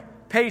joy,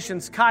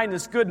 patience,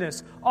 kindness,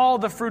 goodness, all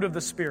the fruit of the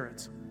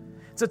Spirit.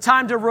 It's a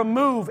time to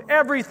remove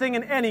everything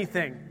and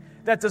anything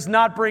that does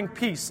not bring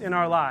peace in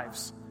our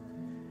lives.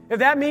 If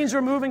that means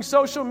removing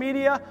social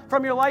media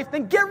from your life,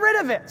 then get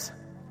rid of it.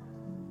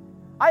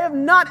 I have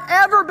not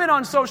ever been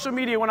on social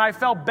media when I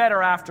felt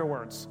better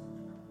afterwards.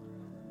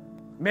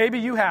 Maybe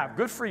you have.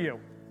 Good for you.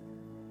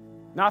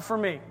 Not for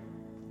me.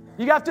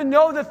 You have to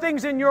know the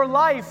things in your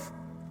life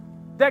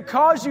that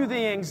cause you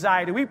the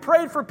anxiety. We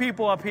prayed for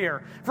people up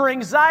here for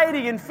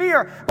anxiety and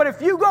fear. But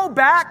if you go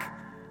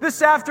back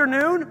this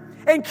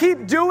afternoon and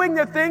keep doing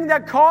the thing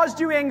that caused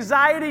you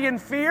anxiety and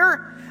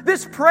fear,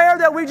 this prayer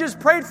that we just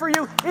prayed for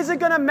you isn't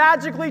going to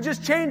magically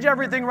just change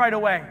everything right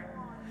away.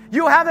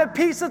 You'll have a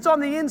peace that's on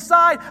the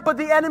inside, but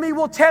the enemy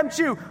will tempt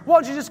you.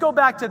 Why don't you just go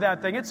back to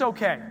that thing? It's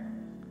okay.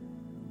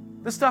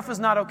 This stuff is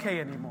not okay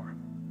anymore.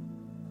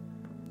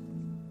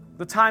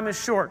 The time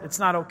is short. It's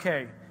not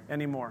okay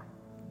anymore.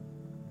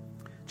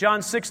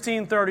 John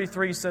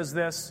 16:33 says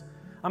this.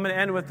 I'm going to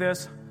end with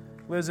this.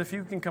 Liz, if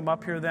you can come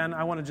up here then,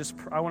 I want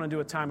to do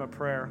a time of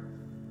prayer.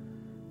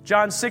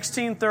 John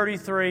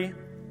 16:33.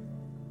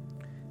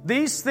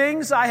 These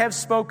things I have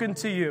spoken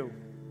to you,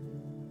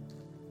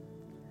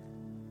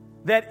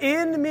 that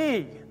in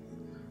me,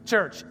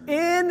 church,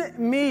 in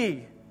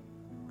me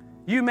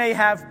you may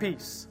have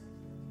peace.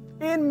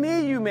 In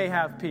me you may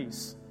have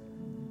peace.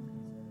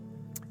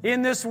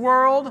 In this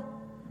world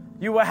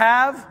you will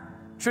have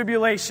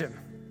tribulation.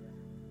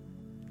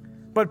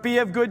 But be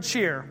of good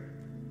cheer.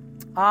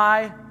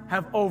 I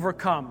have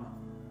overcome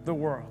the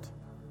world.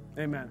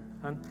 Amen.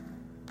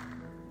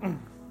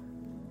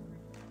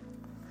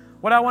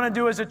 What I want to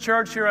do as a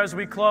church here as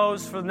we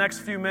close for the next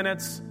few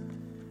minutes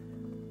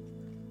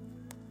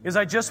is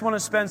I just want to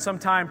spend some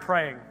time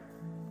praying.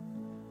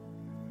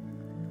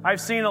 I've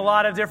seen a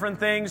lot of different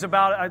things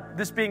about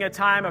this being a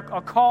time,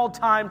 a called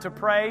time to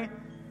pray.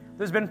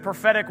 There's been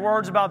prophetic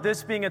words about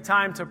this being a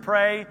time to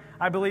pray.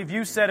 I believe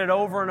you said it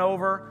over and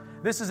over.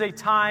 This is a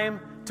time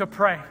to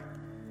pray.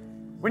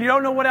 When you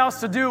don't know what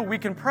else to do, we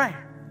can pray.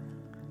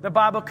 The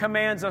Bible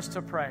commands us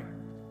to pray.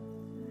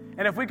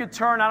 And if we could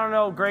turn, I don't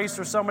know, Grace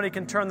or somebody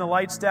can turn the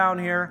lights down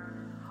here.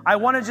 I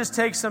want to just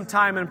take some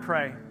time and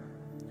pray.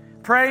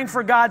 Praying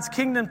for God's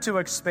kingdom to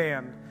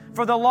expand,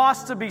 for the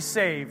lost to be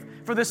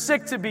saved, for the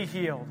sick to be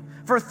healed,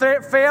 for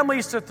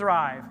families to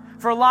thrive,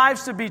 for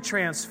lives to be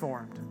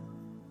transformed.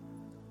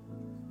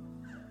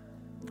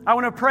 I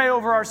want to pray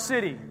over our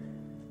city,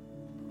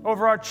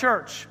 over our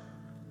church,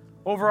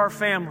 over our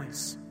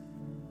families.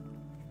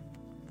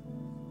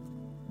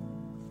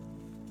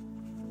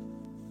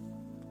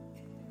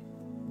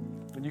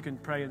 And you can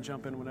pray and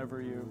jump in whenever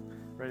you're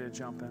ready to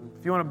jump in.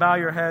 If you want to bow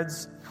your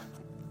heads.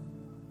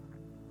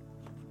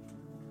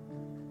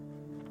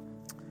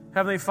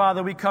 Heavenly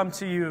Father, we come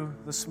to you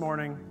this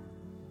morning.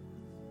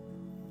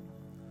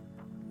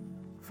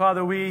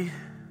 Father, we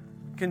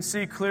can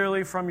see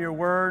clearly from your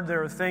word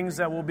there are things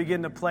that will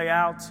begin to play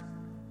out.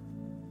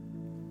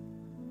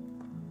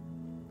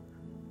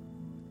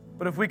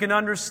 But if we can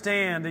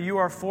understand that you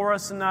are for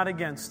us and not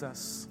against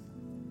us,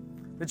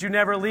 that you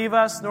never leave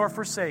us nor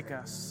forsake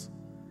us,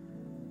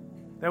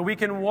 that we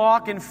can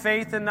walk in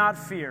faith and not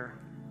fear,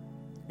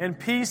 in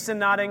peace and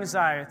not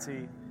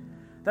anxiety,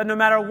 that no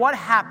matter what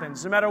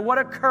happens, no matter what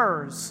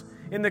occurs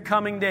in the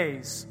coming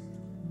days,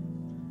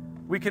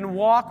 we can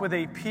walk with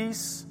a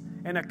peace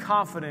and a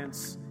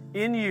confidence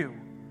in you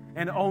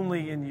and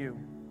only in you.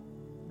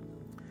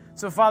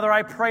 So, Father,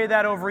 I pray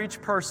that over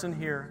each person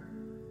here,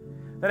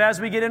 that as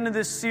we get into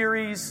this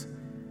series,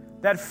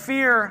 that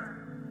fear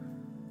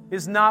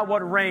is not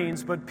what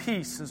reigns, but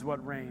peace is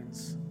what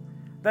reigns.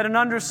 That an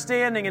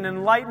understanding and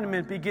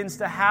enlightenment begins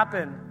to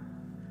happen.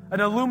 An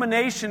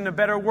illumination, a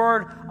better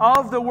word,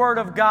 of the Word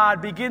of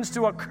God begins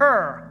to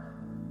occur.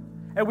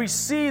 And we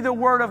see the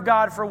Word of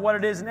God for what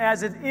it is and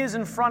as it is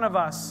in front of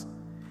us.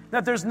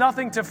 That there's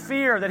nothing to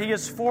fear, that He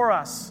is for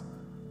us.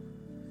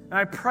 And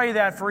I pray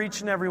that for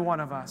each and every one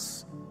of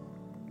us.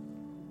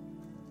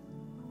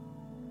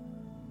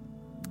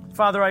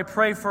 Father, I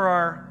pray for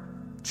our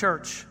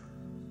church.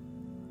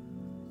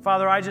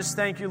 Father, I just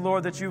thank you,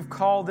 Lord, that you've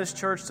called this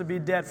church to be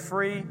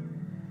debt-free,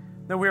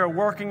 that we are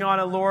working on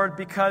it, Lord,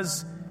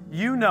 because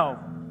you know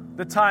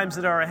the times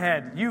that are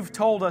ahead. You've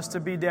told us to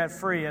be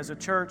debt-free as a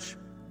church.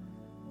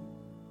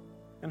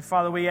 And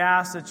Father, we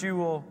ask that you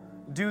will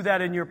do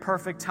that in your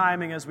perfect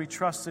timing as we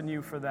trust in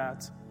you for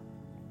that.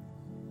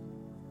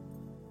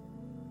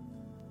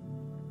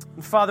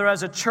 And Father,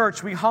 as a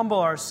church, we humble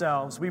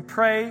ourselves. We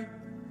pray,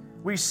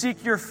 we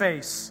seek your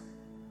face,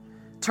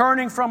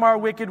 turning from our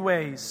wicked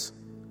ways.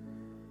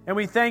 And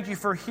we thank you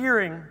for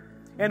hearing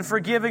and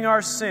forgiving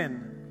our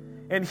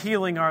sin and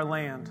healing our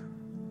land.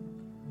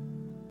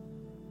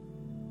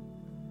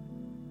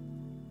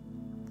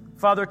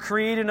 Father,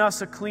 create in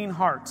us a clean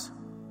heart.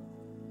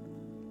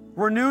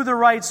 Renew the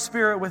right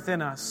spirit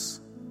within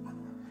us.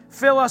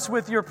 Fill us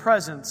with your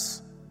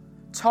presence,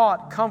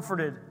 taught,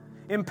 comforted,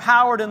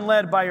 empowered, and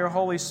led by your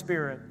Holy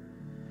Spirit.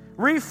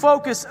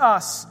 Refocus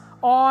us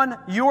on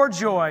your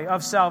joy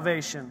of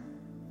salvation,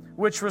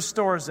 which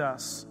restores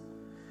us.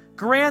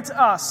 Grant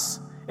us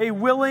a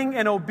willing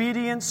and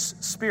obedient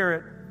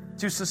spirit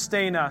to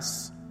sustain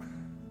us.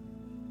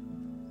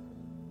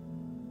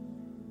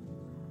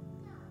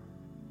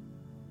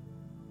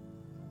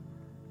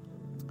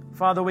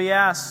 Father, we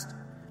ask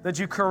that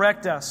you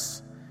correct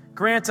us,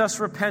 grant us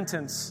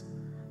repentance,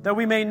 that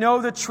we may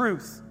know the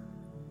truth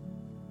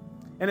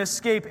and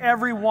escape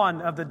every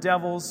one of the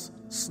devil's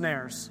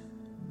snares.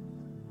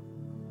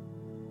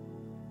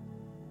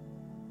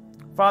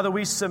 Father,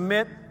 we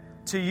submit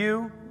to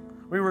you.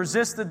 We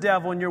resist the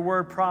devil, and your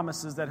word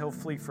promises that he'll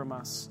flee from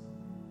us.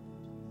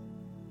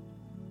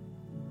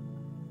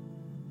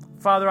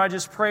 Father, I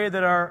just pray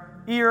that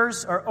our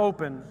ears are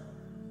open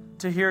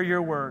to hear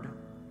your word.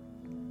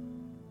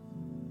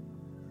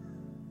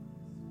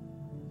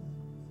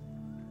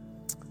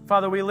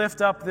 Father, we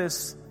lift up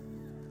this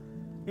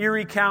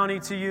Erie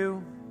County to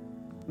you,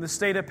 the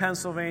state of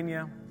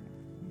Pennsylvania,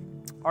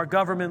 our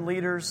government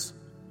leaders.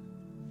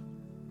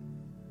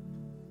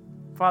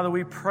 Father,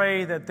 we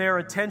pray that their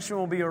attention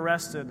will be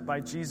arrested by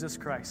Jesus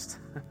Christ.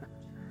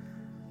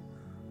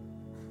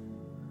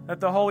 That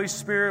the Holy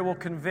Spirit will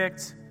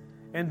convict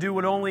and do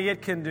what only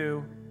it can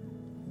do.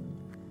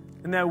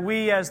 And that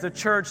we as the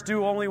church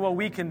do only what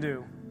we can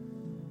do.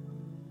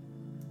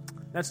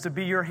 That's to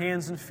be your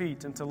hands and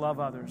feet and to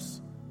love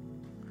others.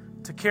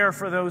 To care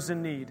for those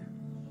in need.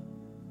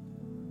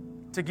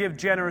 To give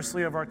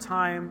generously of our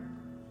time,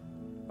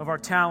 of our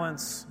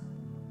talents,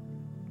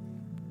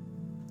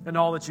 and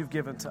all that you've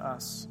given to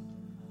us.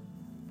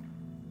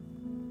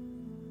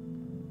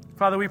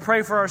 Father, we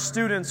pray for our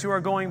students who are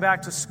going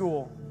back to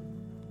school.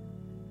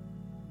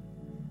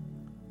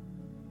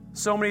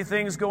 So many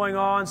things going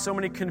on, so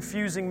many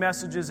confusing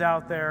messages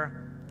out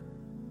there.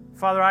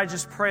 Father, I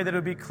just pray that it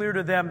would be clear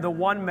to them the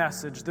one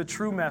message, the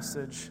true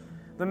message,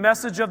 the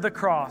message of the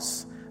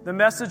cross, the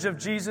message of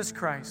Jesus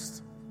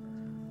Christ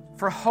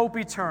for hope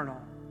eternal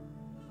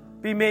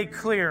be made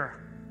clear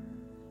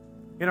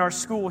in our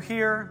school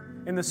here,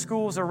 in the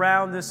schools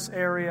around this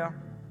area.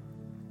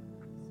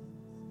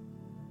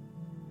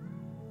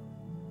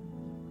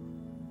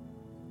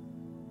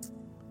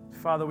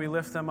 Father, we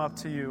lift them up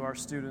to you, our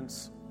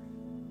students.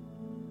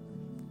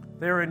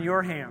 They're in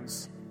your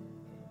hands.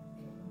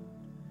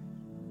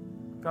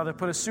 Father,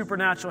 put a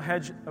supernatural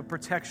hedge of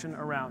protection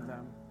around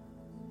them.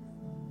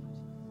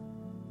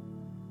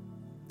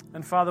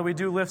 And Father, we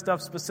do lift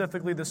up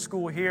specifically the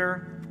school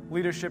here,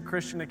 Leadership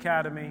Christian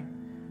Academy,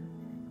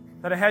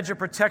 that a hedge of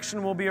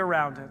protection will be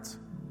around it.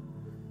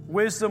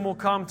 Wisdom will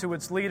come to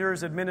its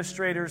leaders,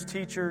 administrators,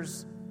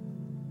 teachers.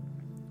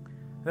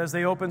 That as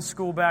they open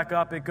school back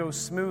up, it goes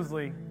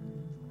smoothly.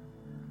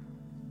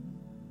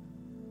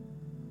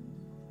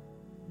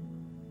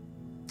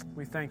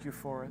 We thank you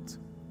for it.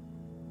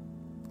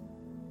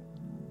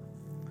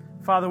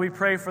 Father, we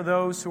pray for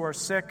those who are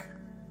sick,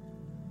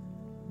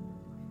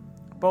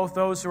 both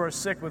those who are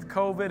sick with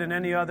COVID and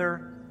any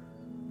other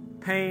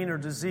pain or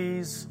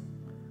disease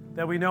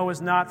that we know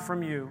is not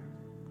from you.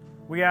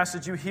 We ask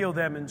that you heal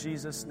them in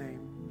Jesus'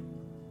 name.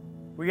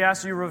 We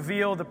ask you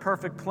reveal the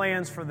perfect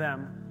plans for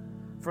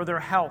them, for their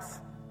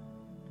health.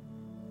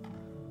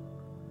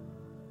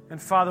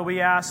 And Father,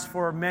 we ask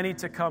for many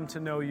to come to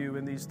know you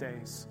in these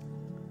days.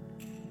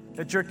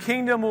 That your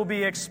kingdom will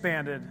be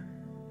expanded.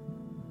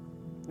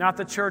 Not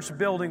the church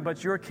building,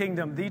 but your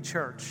kingdom, the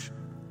church,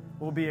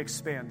 will be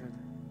expanded.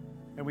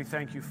 And we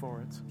thank you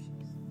for it.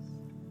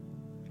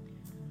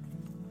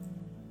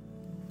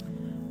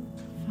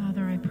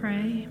 Father, I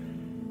pray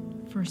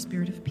for a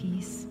spirit of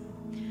peace.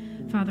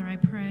 Father, I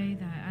pray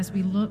that as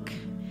we look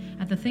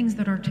at the things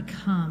that are to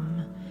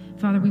come,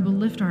 Father, we will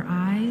lift our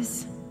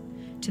eyes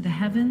to the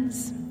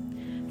heavens.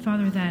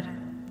 Father, that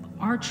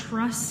our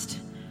trust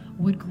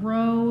would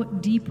grow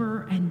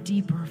deeper and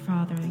deeper,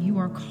 Father. You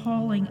are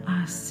calling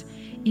us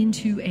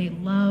into a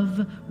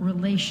love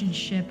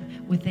relationship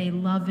with a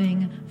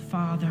loving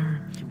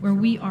Father, where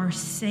we are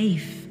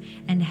safe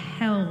and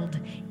held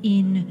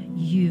in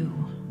you.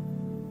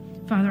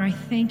 Father, I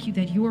thank you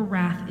that your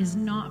wrath is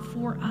not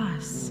for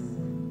us.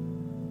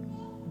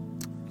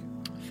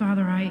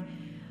 Father, I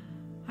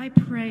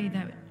pray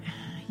that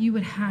you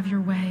would have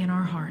your way in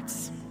our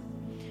hearts.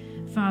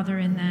 Father,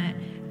 in that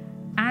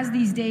as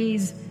these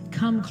days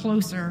come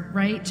closer,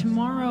 right?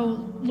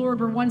 Tomorrow, Lord,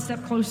 we're one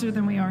step closer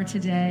than we are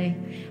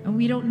today. And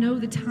we don't know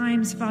the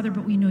times, Father,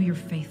 but we know your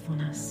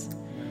faithfulness.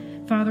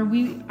 Father,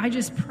 I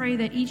just pray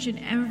that each and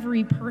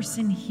every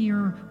person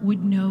here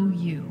would know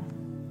you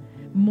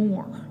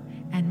more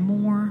and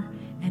more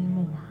and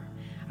more.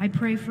 I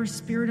pray for a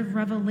spirit of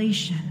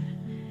revelation,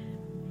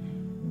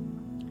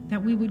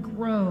 that we would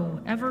grow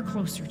ever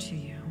closer to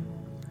you,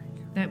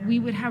 that we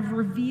would have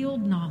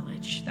revealed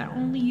knowledge that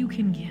only you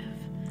can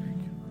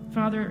give.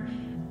 Father,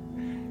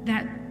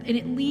 and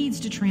it leads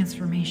to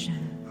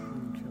transformation.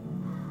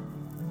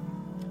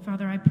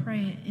 Father, I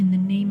pray in the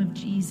name of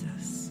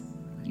Jesus.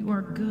 You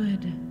are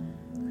good,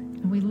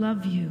 and we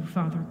love you,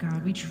 Father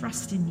God. We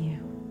trust in you.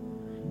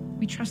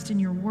 We trust in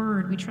your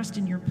word. We trust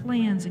in your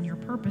plans and your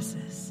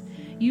purposes.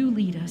 You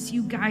lead us.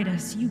 You guide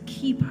us. You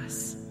keep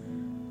us.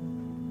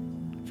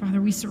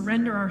 Father, we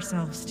surrender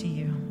ourselves to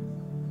you,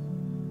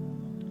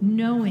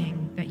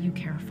 knowing that you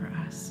care for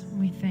us.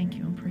 We thank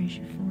you and praise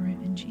you for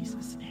it in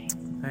Jesus' name.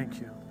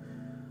 Thank you.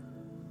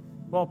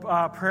 Well,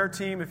 prayer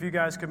team, if you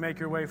guys could make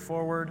your way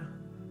forward.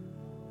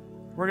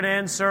 We're going to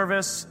end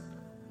service,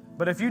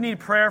 but if you need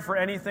prayer for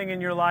anything in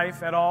your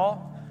life at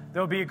all,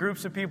 there'll be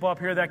groups of people up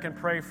here that can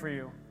pray for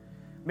you.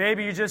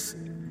 Maybe this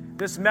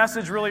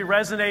message really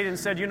resonated and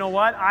said, you know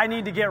what? I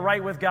need to get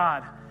right with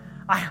God.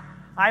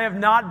 I have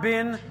not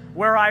been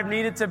where I've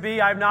needed to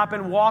be. I've not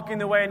been walking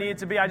the way I needed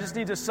to be. I just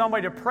need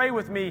somebody to pray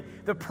with me,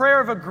 the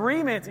prayer of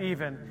agreement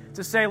even,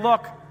 to say,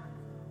 look,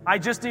 I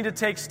just need to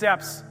take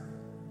steps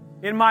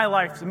in my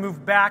life to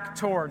move back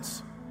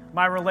towards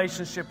my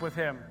relationship with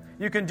Him.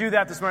 You can do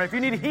that this morning. If you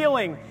need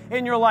healing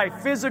in your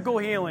life, physical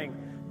healing,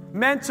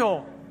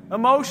 mental,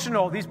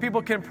 emotional, these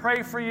people can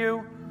pray for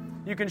you.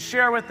 You can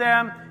share with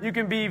them. You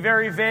can be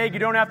very vague. You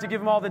don't have to give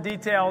them all the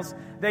details.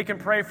 They can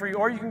pray for you,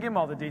 or you can give them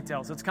all the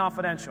details. It's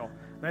confidential.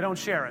 They don't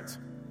share it.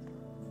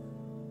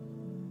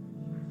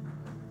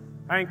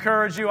 I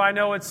encourage you. I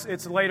know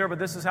it's later, but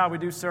this is how we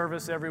do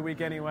service every week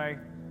anyway.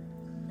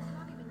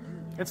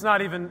 It's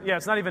not even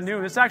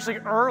noon. It's actually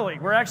early.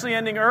 We're actually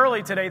ending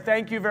early today.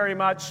 Thank you very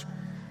much,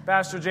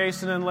 Pastor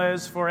Jason and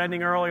Liz, for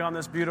ending early on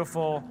this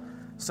beautiful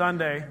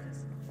Sunday.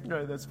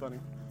 Oh, that's funny.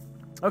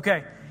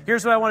 Okay,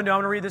 here's what I want to do. I'm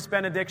going to read this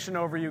benediction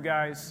over you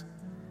guys,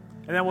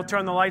 and then we'll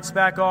turn the lights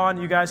back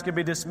on. You guys can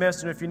be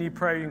dismissed, and if you need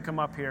prayer, you can come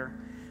up here.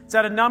 It's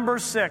out of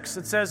Numbers 6.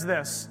 It says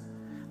this: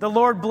 "The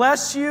Lord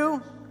bless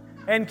you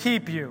and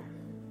keep you.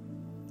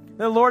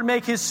 The Lord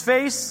make His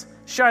face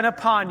shine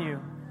upon you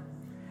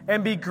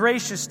and be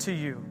gracious to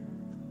you.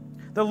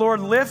 The Lord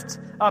lift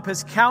up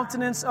His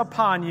countenance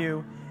upon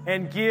you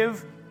and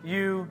give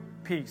you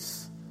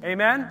peace."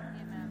 Amen?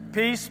 Amen.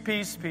 Peace,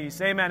 peace,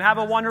 peace. Amen. Have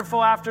a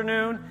wonderful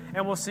afternoon,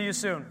 and we'll see you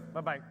soon.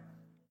 Bye-bye.